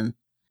comparison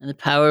and the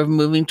power of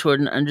moving toward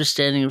an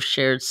understanding of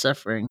shared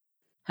suffering.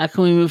 How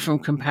can we move from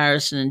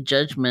comparison and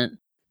judgment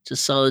to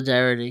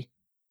solidarity?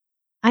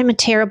 I'm a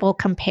terrible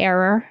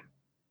comparer.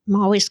 I'm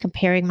always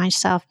comparing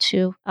myself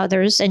to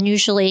others, and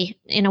usually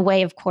in a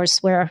way, of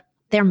course, where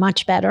they're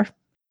much better.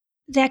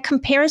 That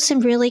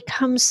comparison really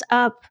comes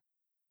up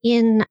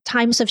in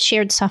times of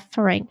shared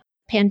suffering,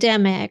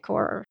 pandemic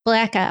or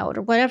blackout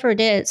or whatever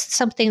it is,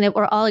 something that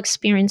we're all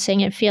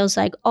experiencing. It feels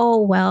like,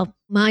 oh, well,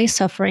 my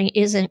suffering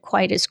isn't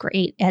quite as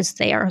great as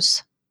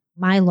theirs.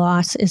 My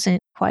loss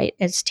isn't quite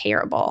as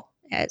terrible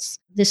as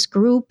this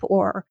group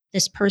or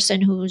this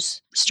person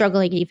who's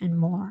struggling even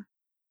more.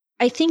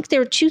 I think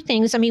there are two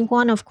things. I mean,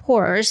 one, of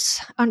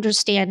course,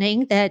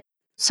 understanding that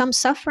some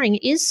suffering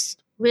is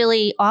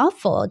really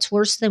awful. It's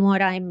worse than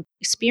what I'm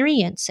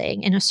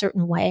experiencing in a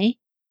certain way.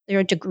 There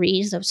are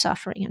degrees of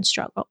suffering and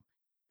struggle.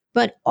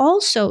 But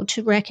also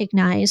to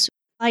recognize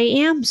I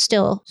am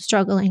still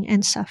struggling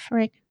and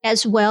suffering,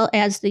 as well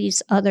as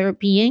these other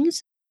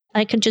beings.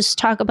 I can just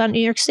talk about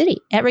New York City.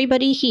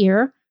 Everybody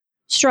here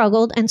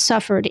struggled and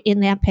suffered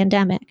in that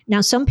pandemic.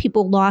 Now, some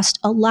people lost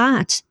a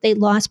lot. They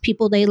lost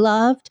people they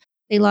loved.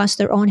 They lost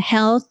their own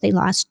health. They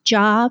lost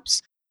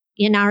jobs.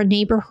 In our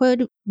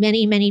neighborhood,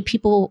 many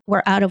people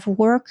were out of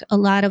work. A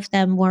lot of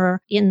them were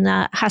in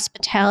the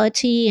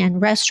hospitality and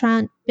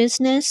restaurant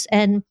business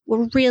and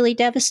were really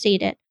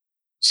devastated.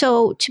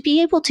 So to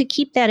be able to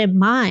keep that in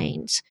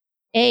mind,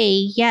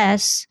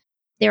 yes,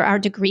 there are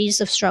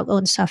degrees of struggle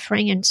and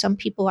suffering, and some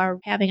people are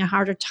having a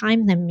harder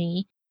time than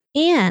me.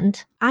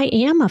 And I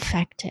am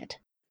affected.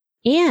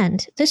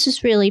 And this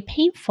is really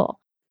painful.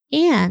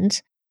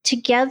 And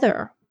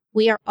together,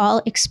 we are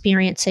all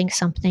experiencing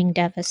something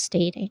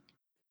devastating.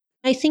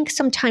 I think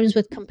sometimes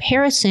with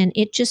comparison,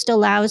 it just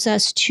allows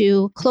us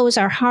to close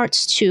our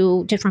hearts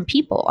to different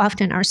people,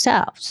 often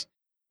ourselves.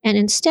 And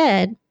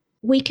instead,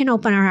 we can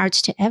open our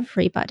hearts to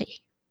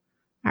everybody,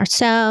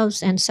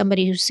 ourselves and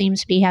somebody who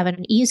seems to be having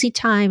an easy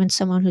time and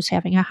someone who's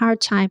having a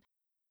hard time.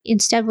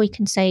 Instead, we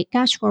can say,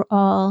 gosh, we're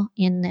all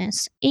in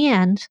this.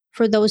 And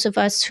for those of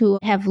us who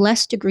have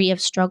less degree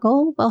of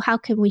struggle, well, how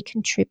can we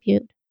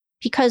contribute?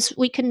 Because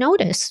we can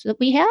notice that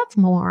we have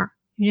more,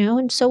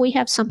 and so we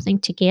have something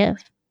to give.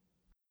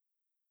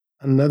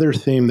 Another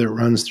theme that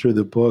runs through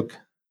the book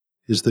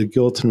is the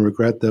guilt and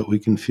regret that we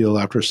can feel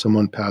after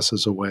someone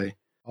passes away.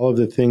 All of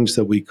the things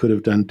that we could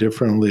have done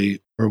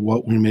differently or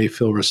what we may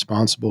feel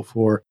responsible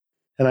for.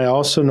 And I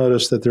also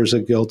noticed that there's a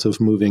guilt of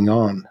moving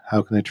on.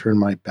 How can I turn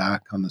my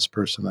back on this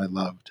person I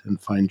loved and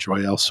find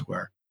joy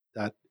elsewhere?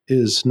 That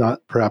is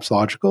not perhaps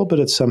logical, but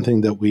it's something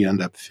that we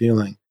end up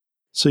feeling.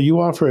 So you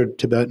offer a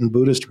Tibetan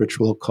Buddhist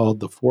ritual called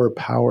the Four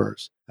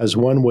Powers as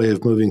one way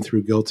of moving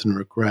through guilt and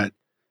regret.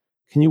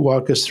 Can you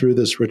walk us through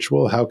this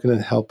ritual? How can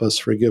it help us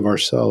forgive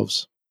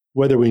ourselves?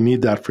 Whether we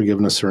need that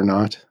forgiveness or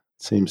not, it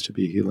seems to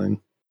be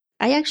healing.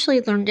 I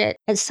actually learned it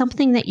as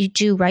something that you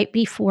do right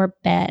before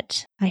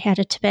bed. I had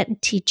a Tibetan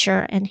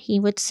teacher and he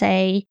would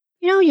say,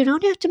 you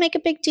don't have to make a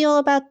big deal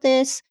about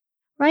this.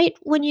 Right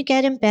when you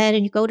get in bed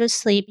and you go to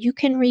sleep, you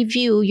can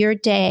review your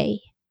day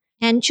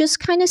and just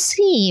kind of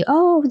see,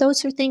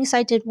 those are things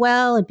I did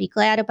well and be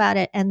glad about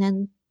it. And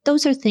then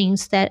those are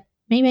things that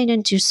maybe I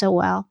didn't do so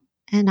well.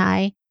 And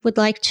I would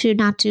like to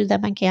not do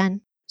them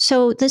again.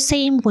 So the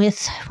same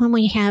with when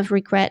we have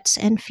regrets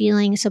and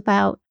feelings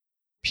about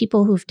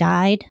people who've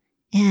died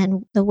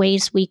and the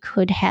ways we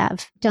could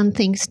have done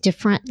things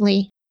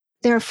differently.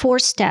 There are 4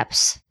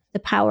 steps: the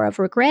power of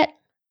regret,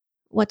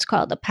 what's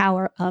called the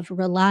power of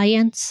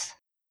reliance,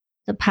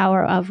 the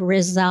power of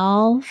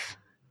resolve,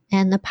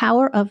 and the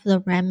power of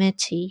the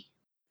remedy.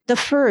 The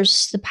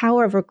first, the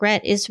power of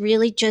regret, is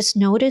really just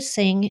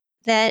noticing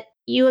that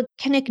you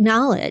can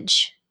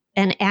acknowledge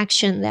an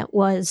action that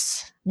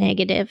was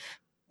negative,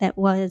 that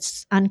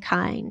was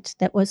unkind,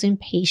 that was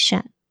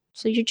impatient.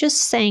 So you're just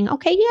saying,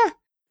 okay, yeah,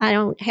 I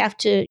don't have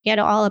to get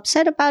all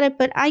upset about it,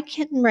 but I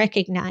can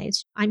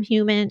recognize I'm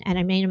human and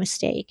I made a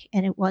mistake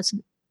and it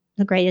wasn't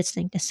the greatest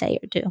thing to say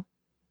or do.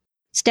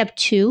 Step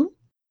 2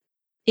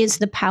 is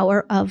the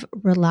power of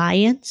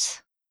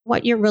reliance.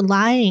 What you're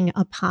relying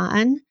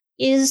upon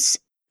is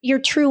your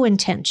true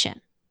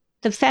intention.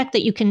 The fact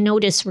that you can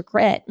notice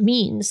regret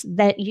means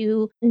that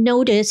you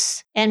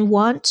notice and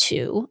want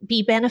to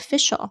be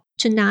beneficial,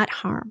 to not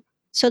harm.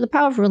 So the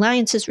power of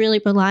reliance is really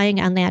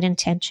relying on that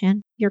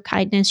intention, your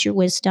kindness, your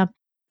wisdom.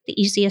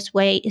 The easiest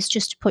way is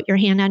just to put your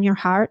hand on your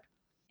heart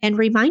and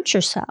remind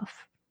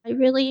yourself, I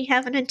really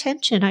have an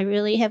intention. I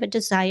really have a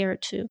desire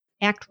to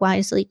act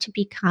wisely, to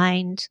be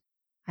kind.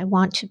 I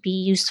want to be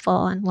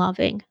useful and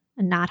loving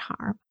and not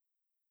harm.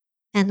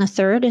 And the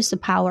third is the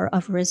power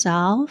of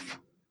resolve.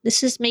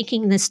 This is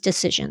making this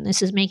decision.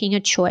 This is making a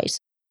choice.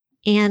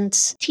 And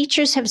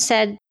teachers have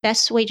said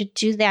best way to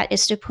do that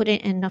is to put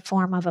it in the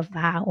form of a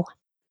vow.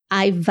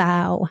 I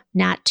vow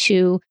not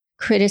to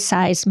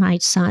criticize my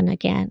son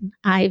again.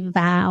 I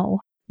vow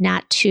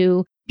not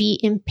to be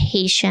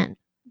impatient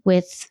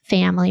with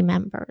family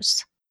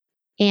members.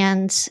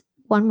 And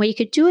one way you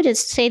could do it is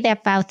say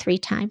that vow 3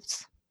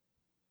 times.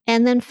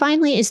 And then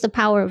finally is the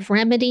power of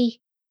remedy.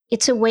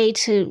 It's a way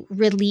to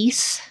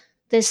release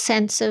this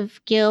sense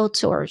of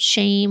guilt or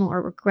shame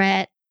or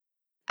regret.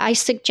 I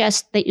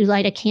suggest that you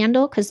light a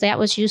candle because that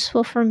was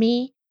useful for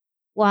me.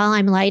 While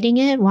I'm lighting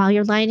it, while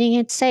you're lighting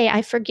it, say,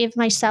 I forgive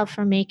myself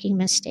for making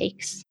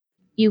mistakes.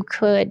 You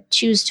could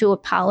choose to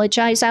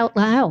apologize out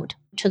loud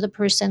to the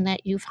person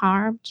that you've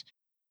harmed.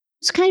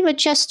 It's kind of a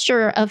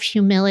gesture of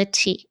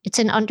humility. It's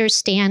an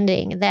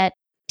understanding that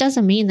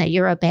doesn't mean that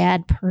you're a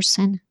bad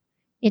person.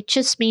 It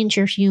just means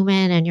you're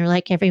human and you're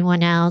like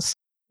everyone else.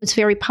 It's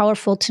very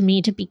powerful to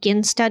me to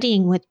begin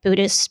studying with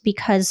Buddhists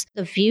because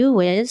the view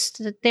is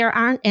that there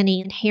aren't any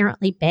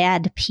inherently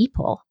bad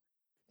people.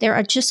 There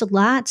are just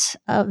lots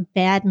of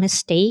bad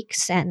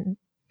mistakes and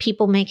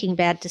people making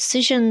bad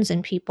decisions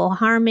and people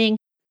harming,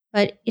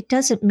 but it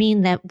doesn't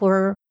mean that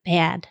we're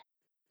bad,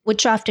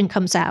 which often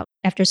comes out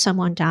after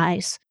someone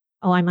dies.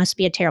 Oh, I must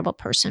be a terrible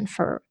person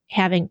for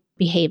having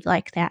behaved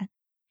like that.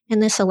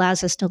 And this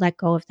allows us to let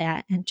go of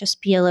that and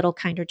just be a little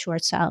kinder to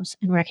ourselves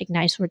and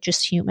recognize we're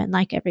just human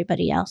like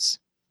everybody else.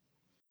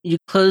 You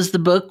close the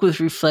book with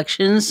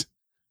reflections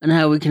on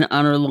how we can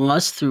honor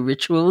loss through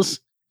rituals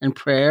and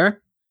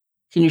prayer.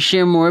 Can you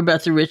share more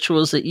about the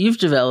rituals that you've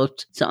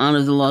developed to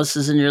honor the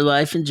losses in your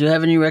life? And do you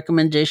have any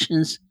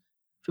recommendations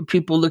for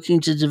people looking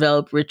to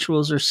develop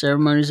rituals or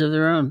ceremonies of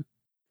their own?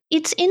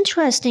 It's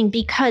interesting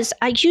because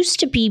I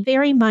used to be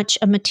very much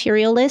a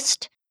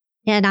materialist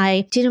and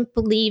I didn't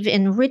believe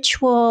in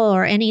ritual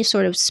or any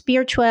sort of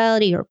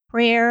spirituality or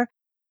prayer.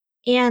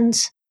 And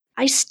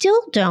I still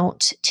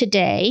don't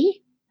today.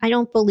 I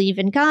don't believe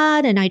in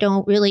God and I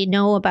don't really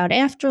know about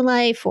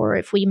afterlife or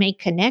if we make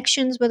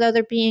connections with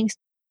other beings.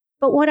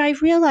 But what I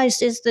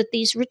realized is that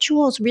these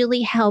rituals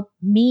really help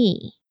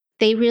me.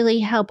 They really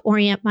help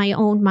orient my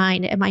own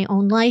mind and my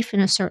own life in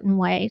a certain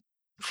way.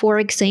 For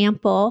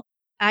example,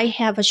 I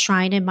have a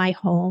shrine in my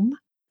home,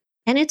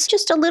 and it's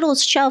just a little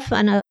shelf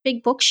on a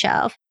big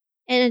bookshelf,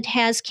 and it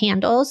has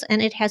candles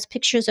and it has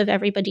pictures of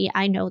everybody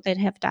I know that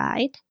have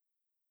died.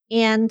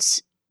 And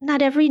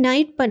not every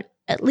night, but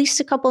at least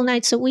a couple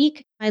nights a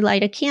week, I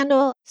light a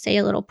candle, say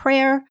a little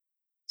prayer.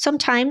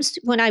 Sometimes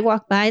when I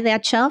walk by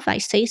that shelf, I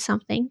say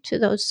something to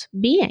those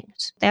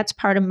beings. That's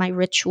part of my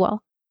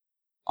ritual.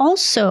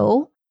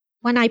 Also,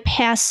 when I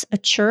pass a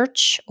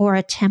church or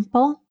a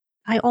temple,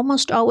 I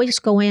almost always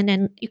go in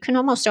and you can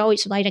almost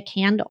always light a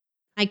candle.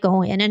 I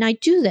go in and I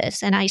do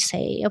this and I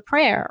say a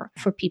prayer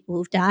for people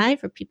who've died,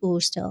 for people who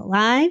are still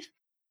alive.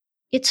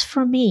 It's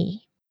for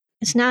me.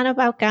 It's not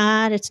about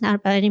God. It's not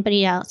about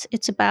anybody else.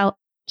 It's about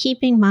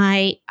keeping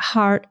my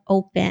heart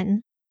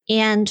open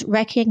and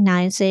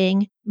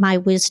recognizing my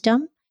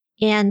wisdom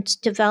and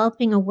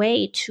developing a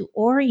way to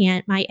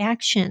orient my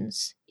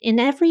actions in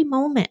every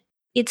moment.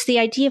 It's the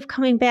idea of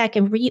coming back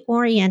and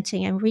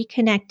reorienting and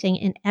reconnecting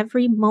in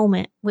every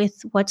moment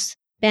with what's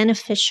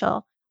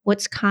beneficial,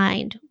 what's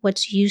kind,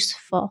 what's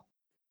useful.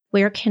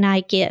 Where can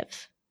I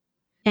give?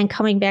 And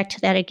coming back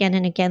to that again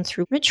and again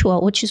through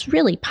ritual, which is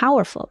really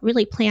powerful,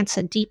 really plants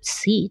a deep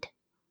seed.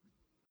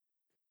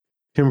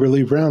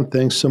 Kimberly Brown,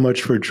 thanks so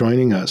much for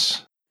joining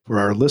us. For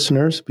our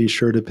listeners, be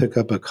sure to pick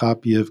up a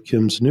copy of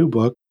Kim's new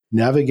book,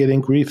 Navigating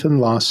Grief and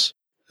Loss,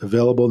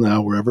 available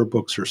now wherever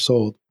books are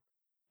sold.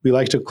 We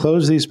like to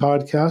close these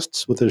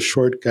podcasts with a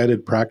short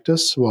guided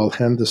practice, so I'll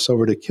hand this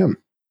over to Kim.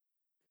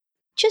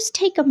 Just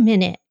take a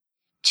minute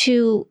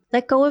to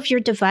let go of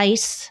your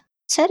device,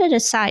 set it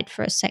aside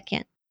for a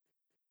second.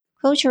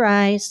 Close your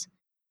eyes.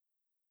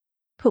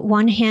 Put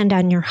one hand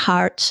on your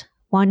heart,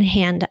 one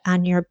hand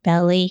on your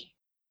belly.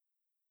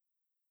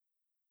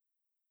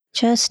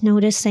 Just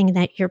noticing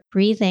that you're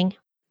breathing.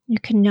 You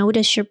can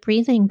notice your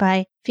breathing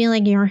by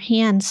feeling your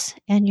hands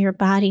and your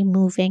body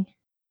moving.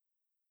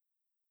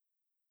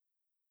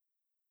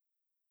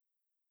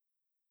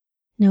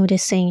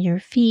 Noticing your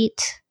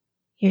feet,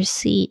 your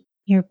seat,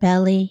 your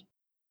belly.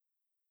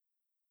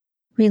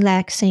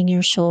 Relaxing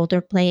your shoulder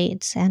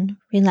blades and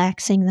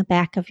relaxing the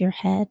back of your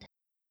head.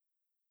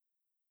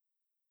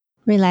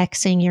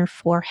 Relaxing your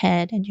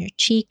forehead and your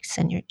cheeks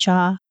and your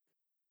jaw.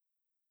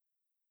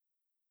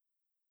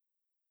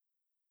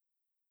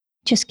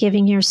 Just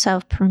giving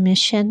yourself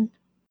permission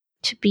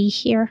to be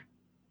here.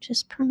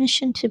 Just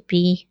permission to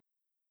be.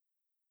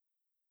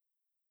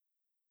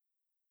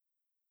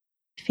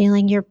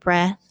 Feeling your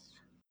breath.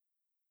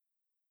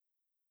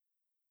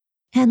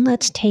 And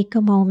let's take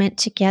a moment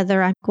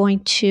together. I'm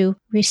going to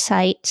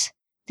recite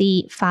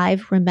the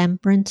 5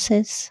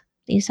 remembrances.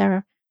 These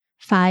are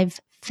 5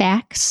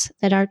 facts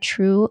that are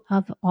true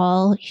of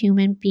all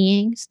human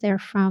beings. They're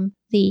from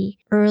the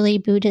early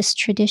Buddhist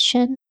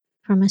tradition,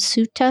 from a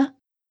sutta.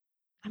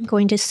 I'm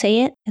going to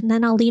say it, and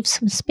then I'll leave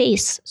some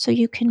space so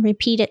you can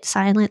repeat it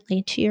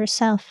silently to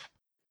yourself.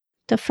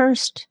 The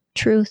first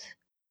truth.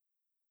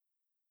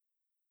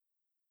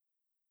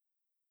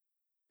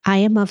 I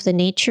am of the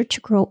nature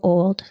to grow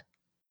old.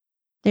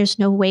 There's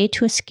no way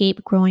to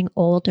escape growing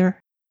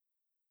older.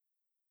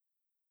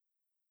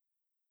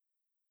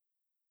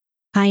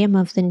 I am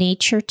of the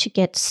nature to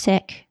get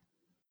sick.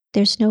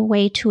 There's no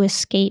way to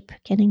escape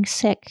getting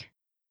sick.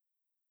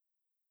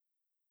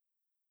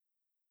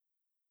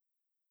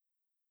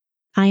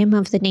 I am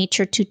of the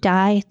nature to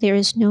die. There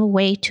is no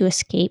way to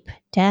escape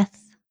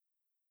death.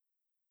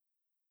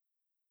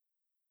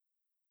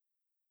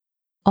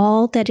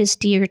 All that is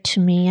dear to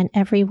me and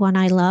everyone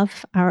I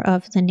love are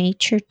of the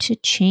nature to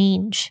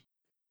change,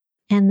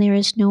 and there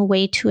is no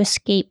way to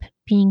escape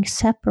being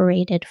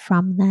separated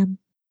from them.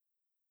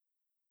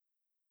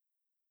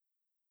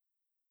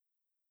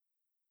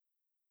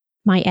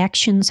 My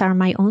actions are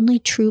my only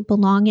true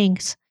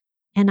belongings,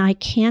 and I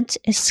can't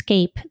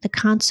escape the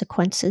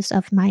consequences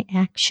of my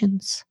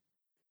actions.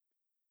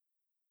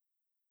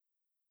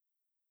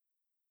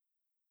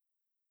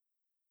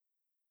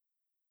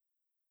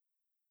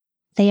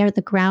 They are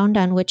the ground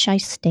on which I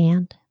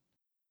stand.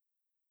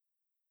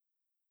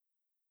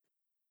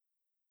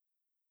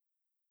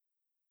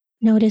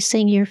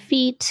 Noticing your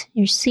feet,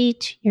 your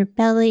seat, your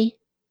belly,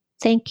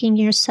 thanking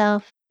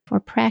yourself for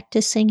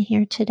practicing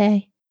here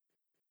today.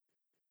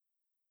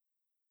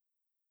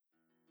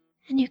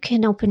 And you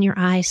can open your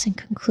eyes and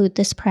conclude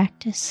this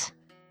practice.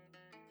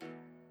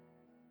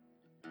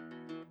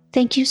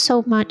 Thank you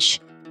so much,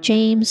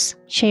 James,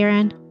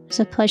 Sharon. It's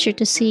a pleasure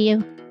to see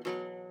you.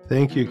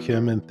 Thank you,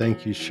 Kim, and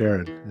thank you,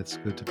 Sharon. It's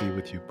good to be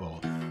with you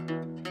both.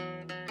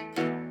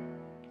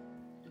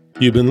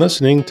 You've been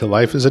listening to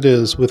Life as It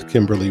Is with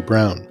Kimberly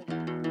Brown.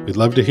 We'd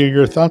love to hear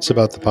your thoughts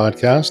about the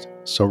podcast,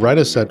 so write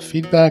us at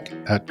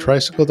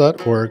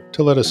feedback@tricycle.org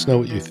to let us know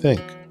what you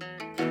think.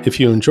 If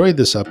you enjoyed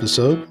this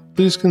episode,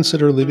 please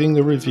consider leaving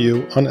a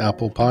review on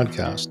Apple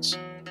Podcasts.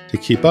 To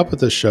keep up with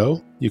the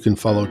show, you can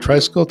follow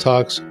Tricycle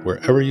Talks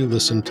wherever you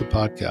listen to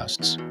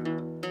podcasts.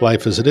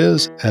 Life as It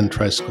Is and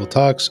Tricycle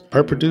Talks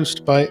are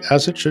produced by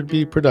As It Should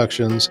Be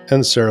Productions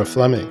and Sarah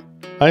Fleming.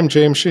 I'm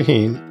James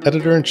Shaheen,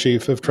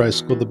 Editor-in-Chief of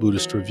Tricycle the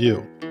Buddhist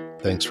Review.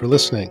 Thanks for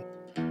listening.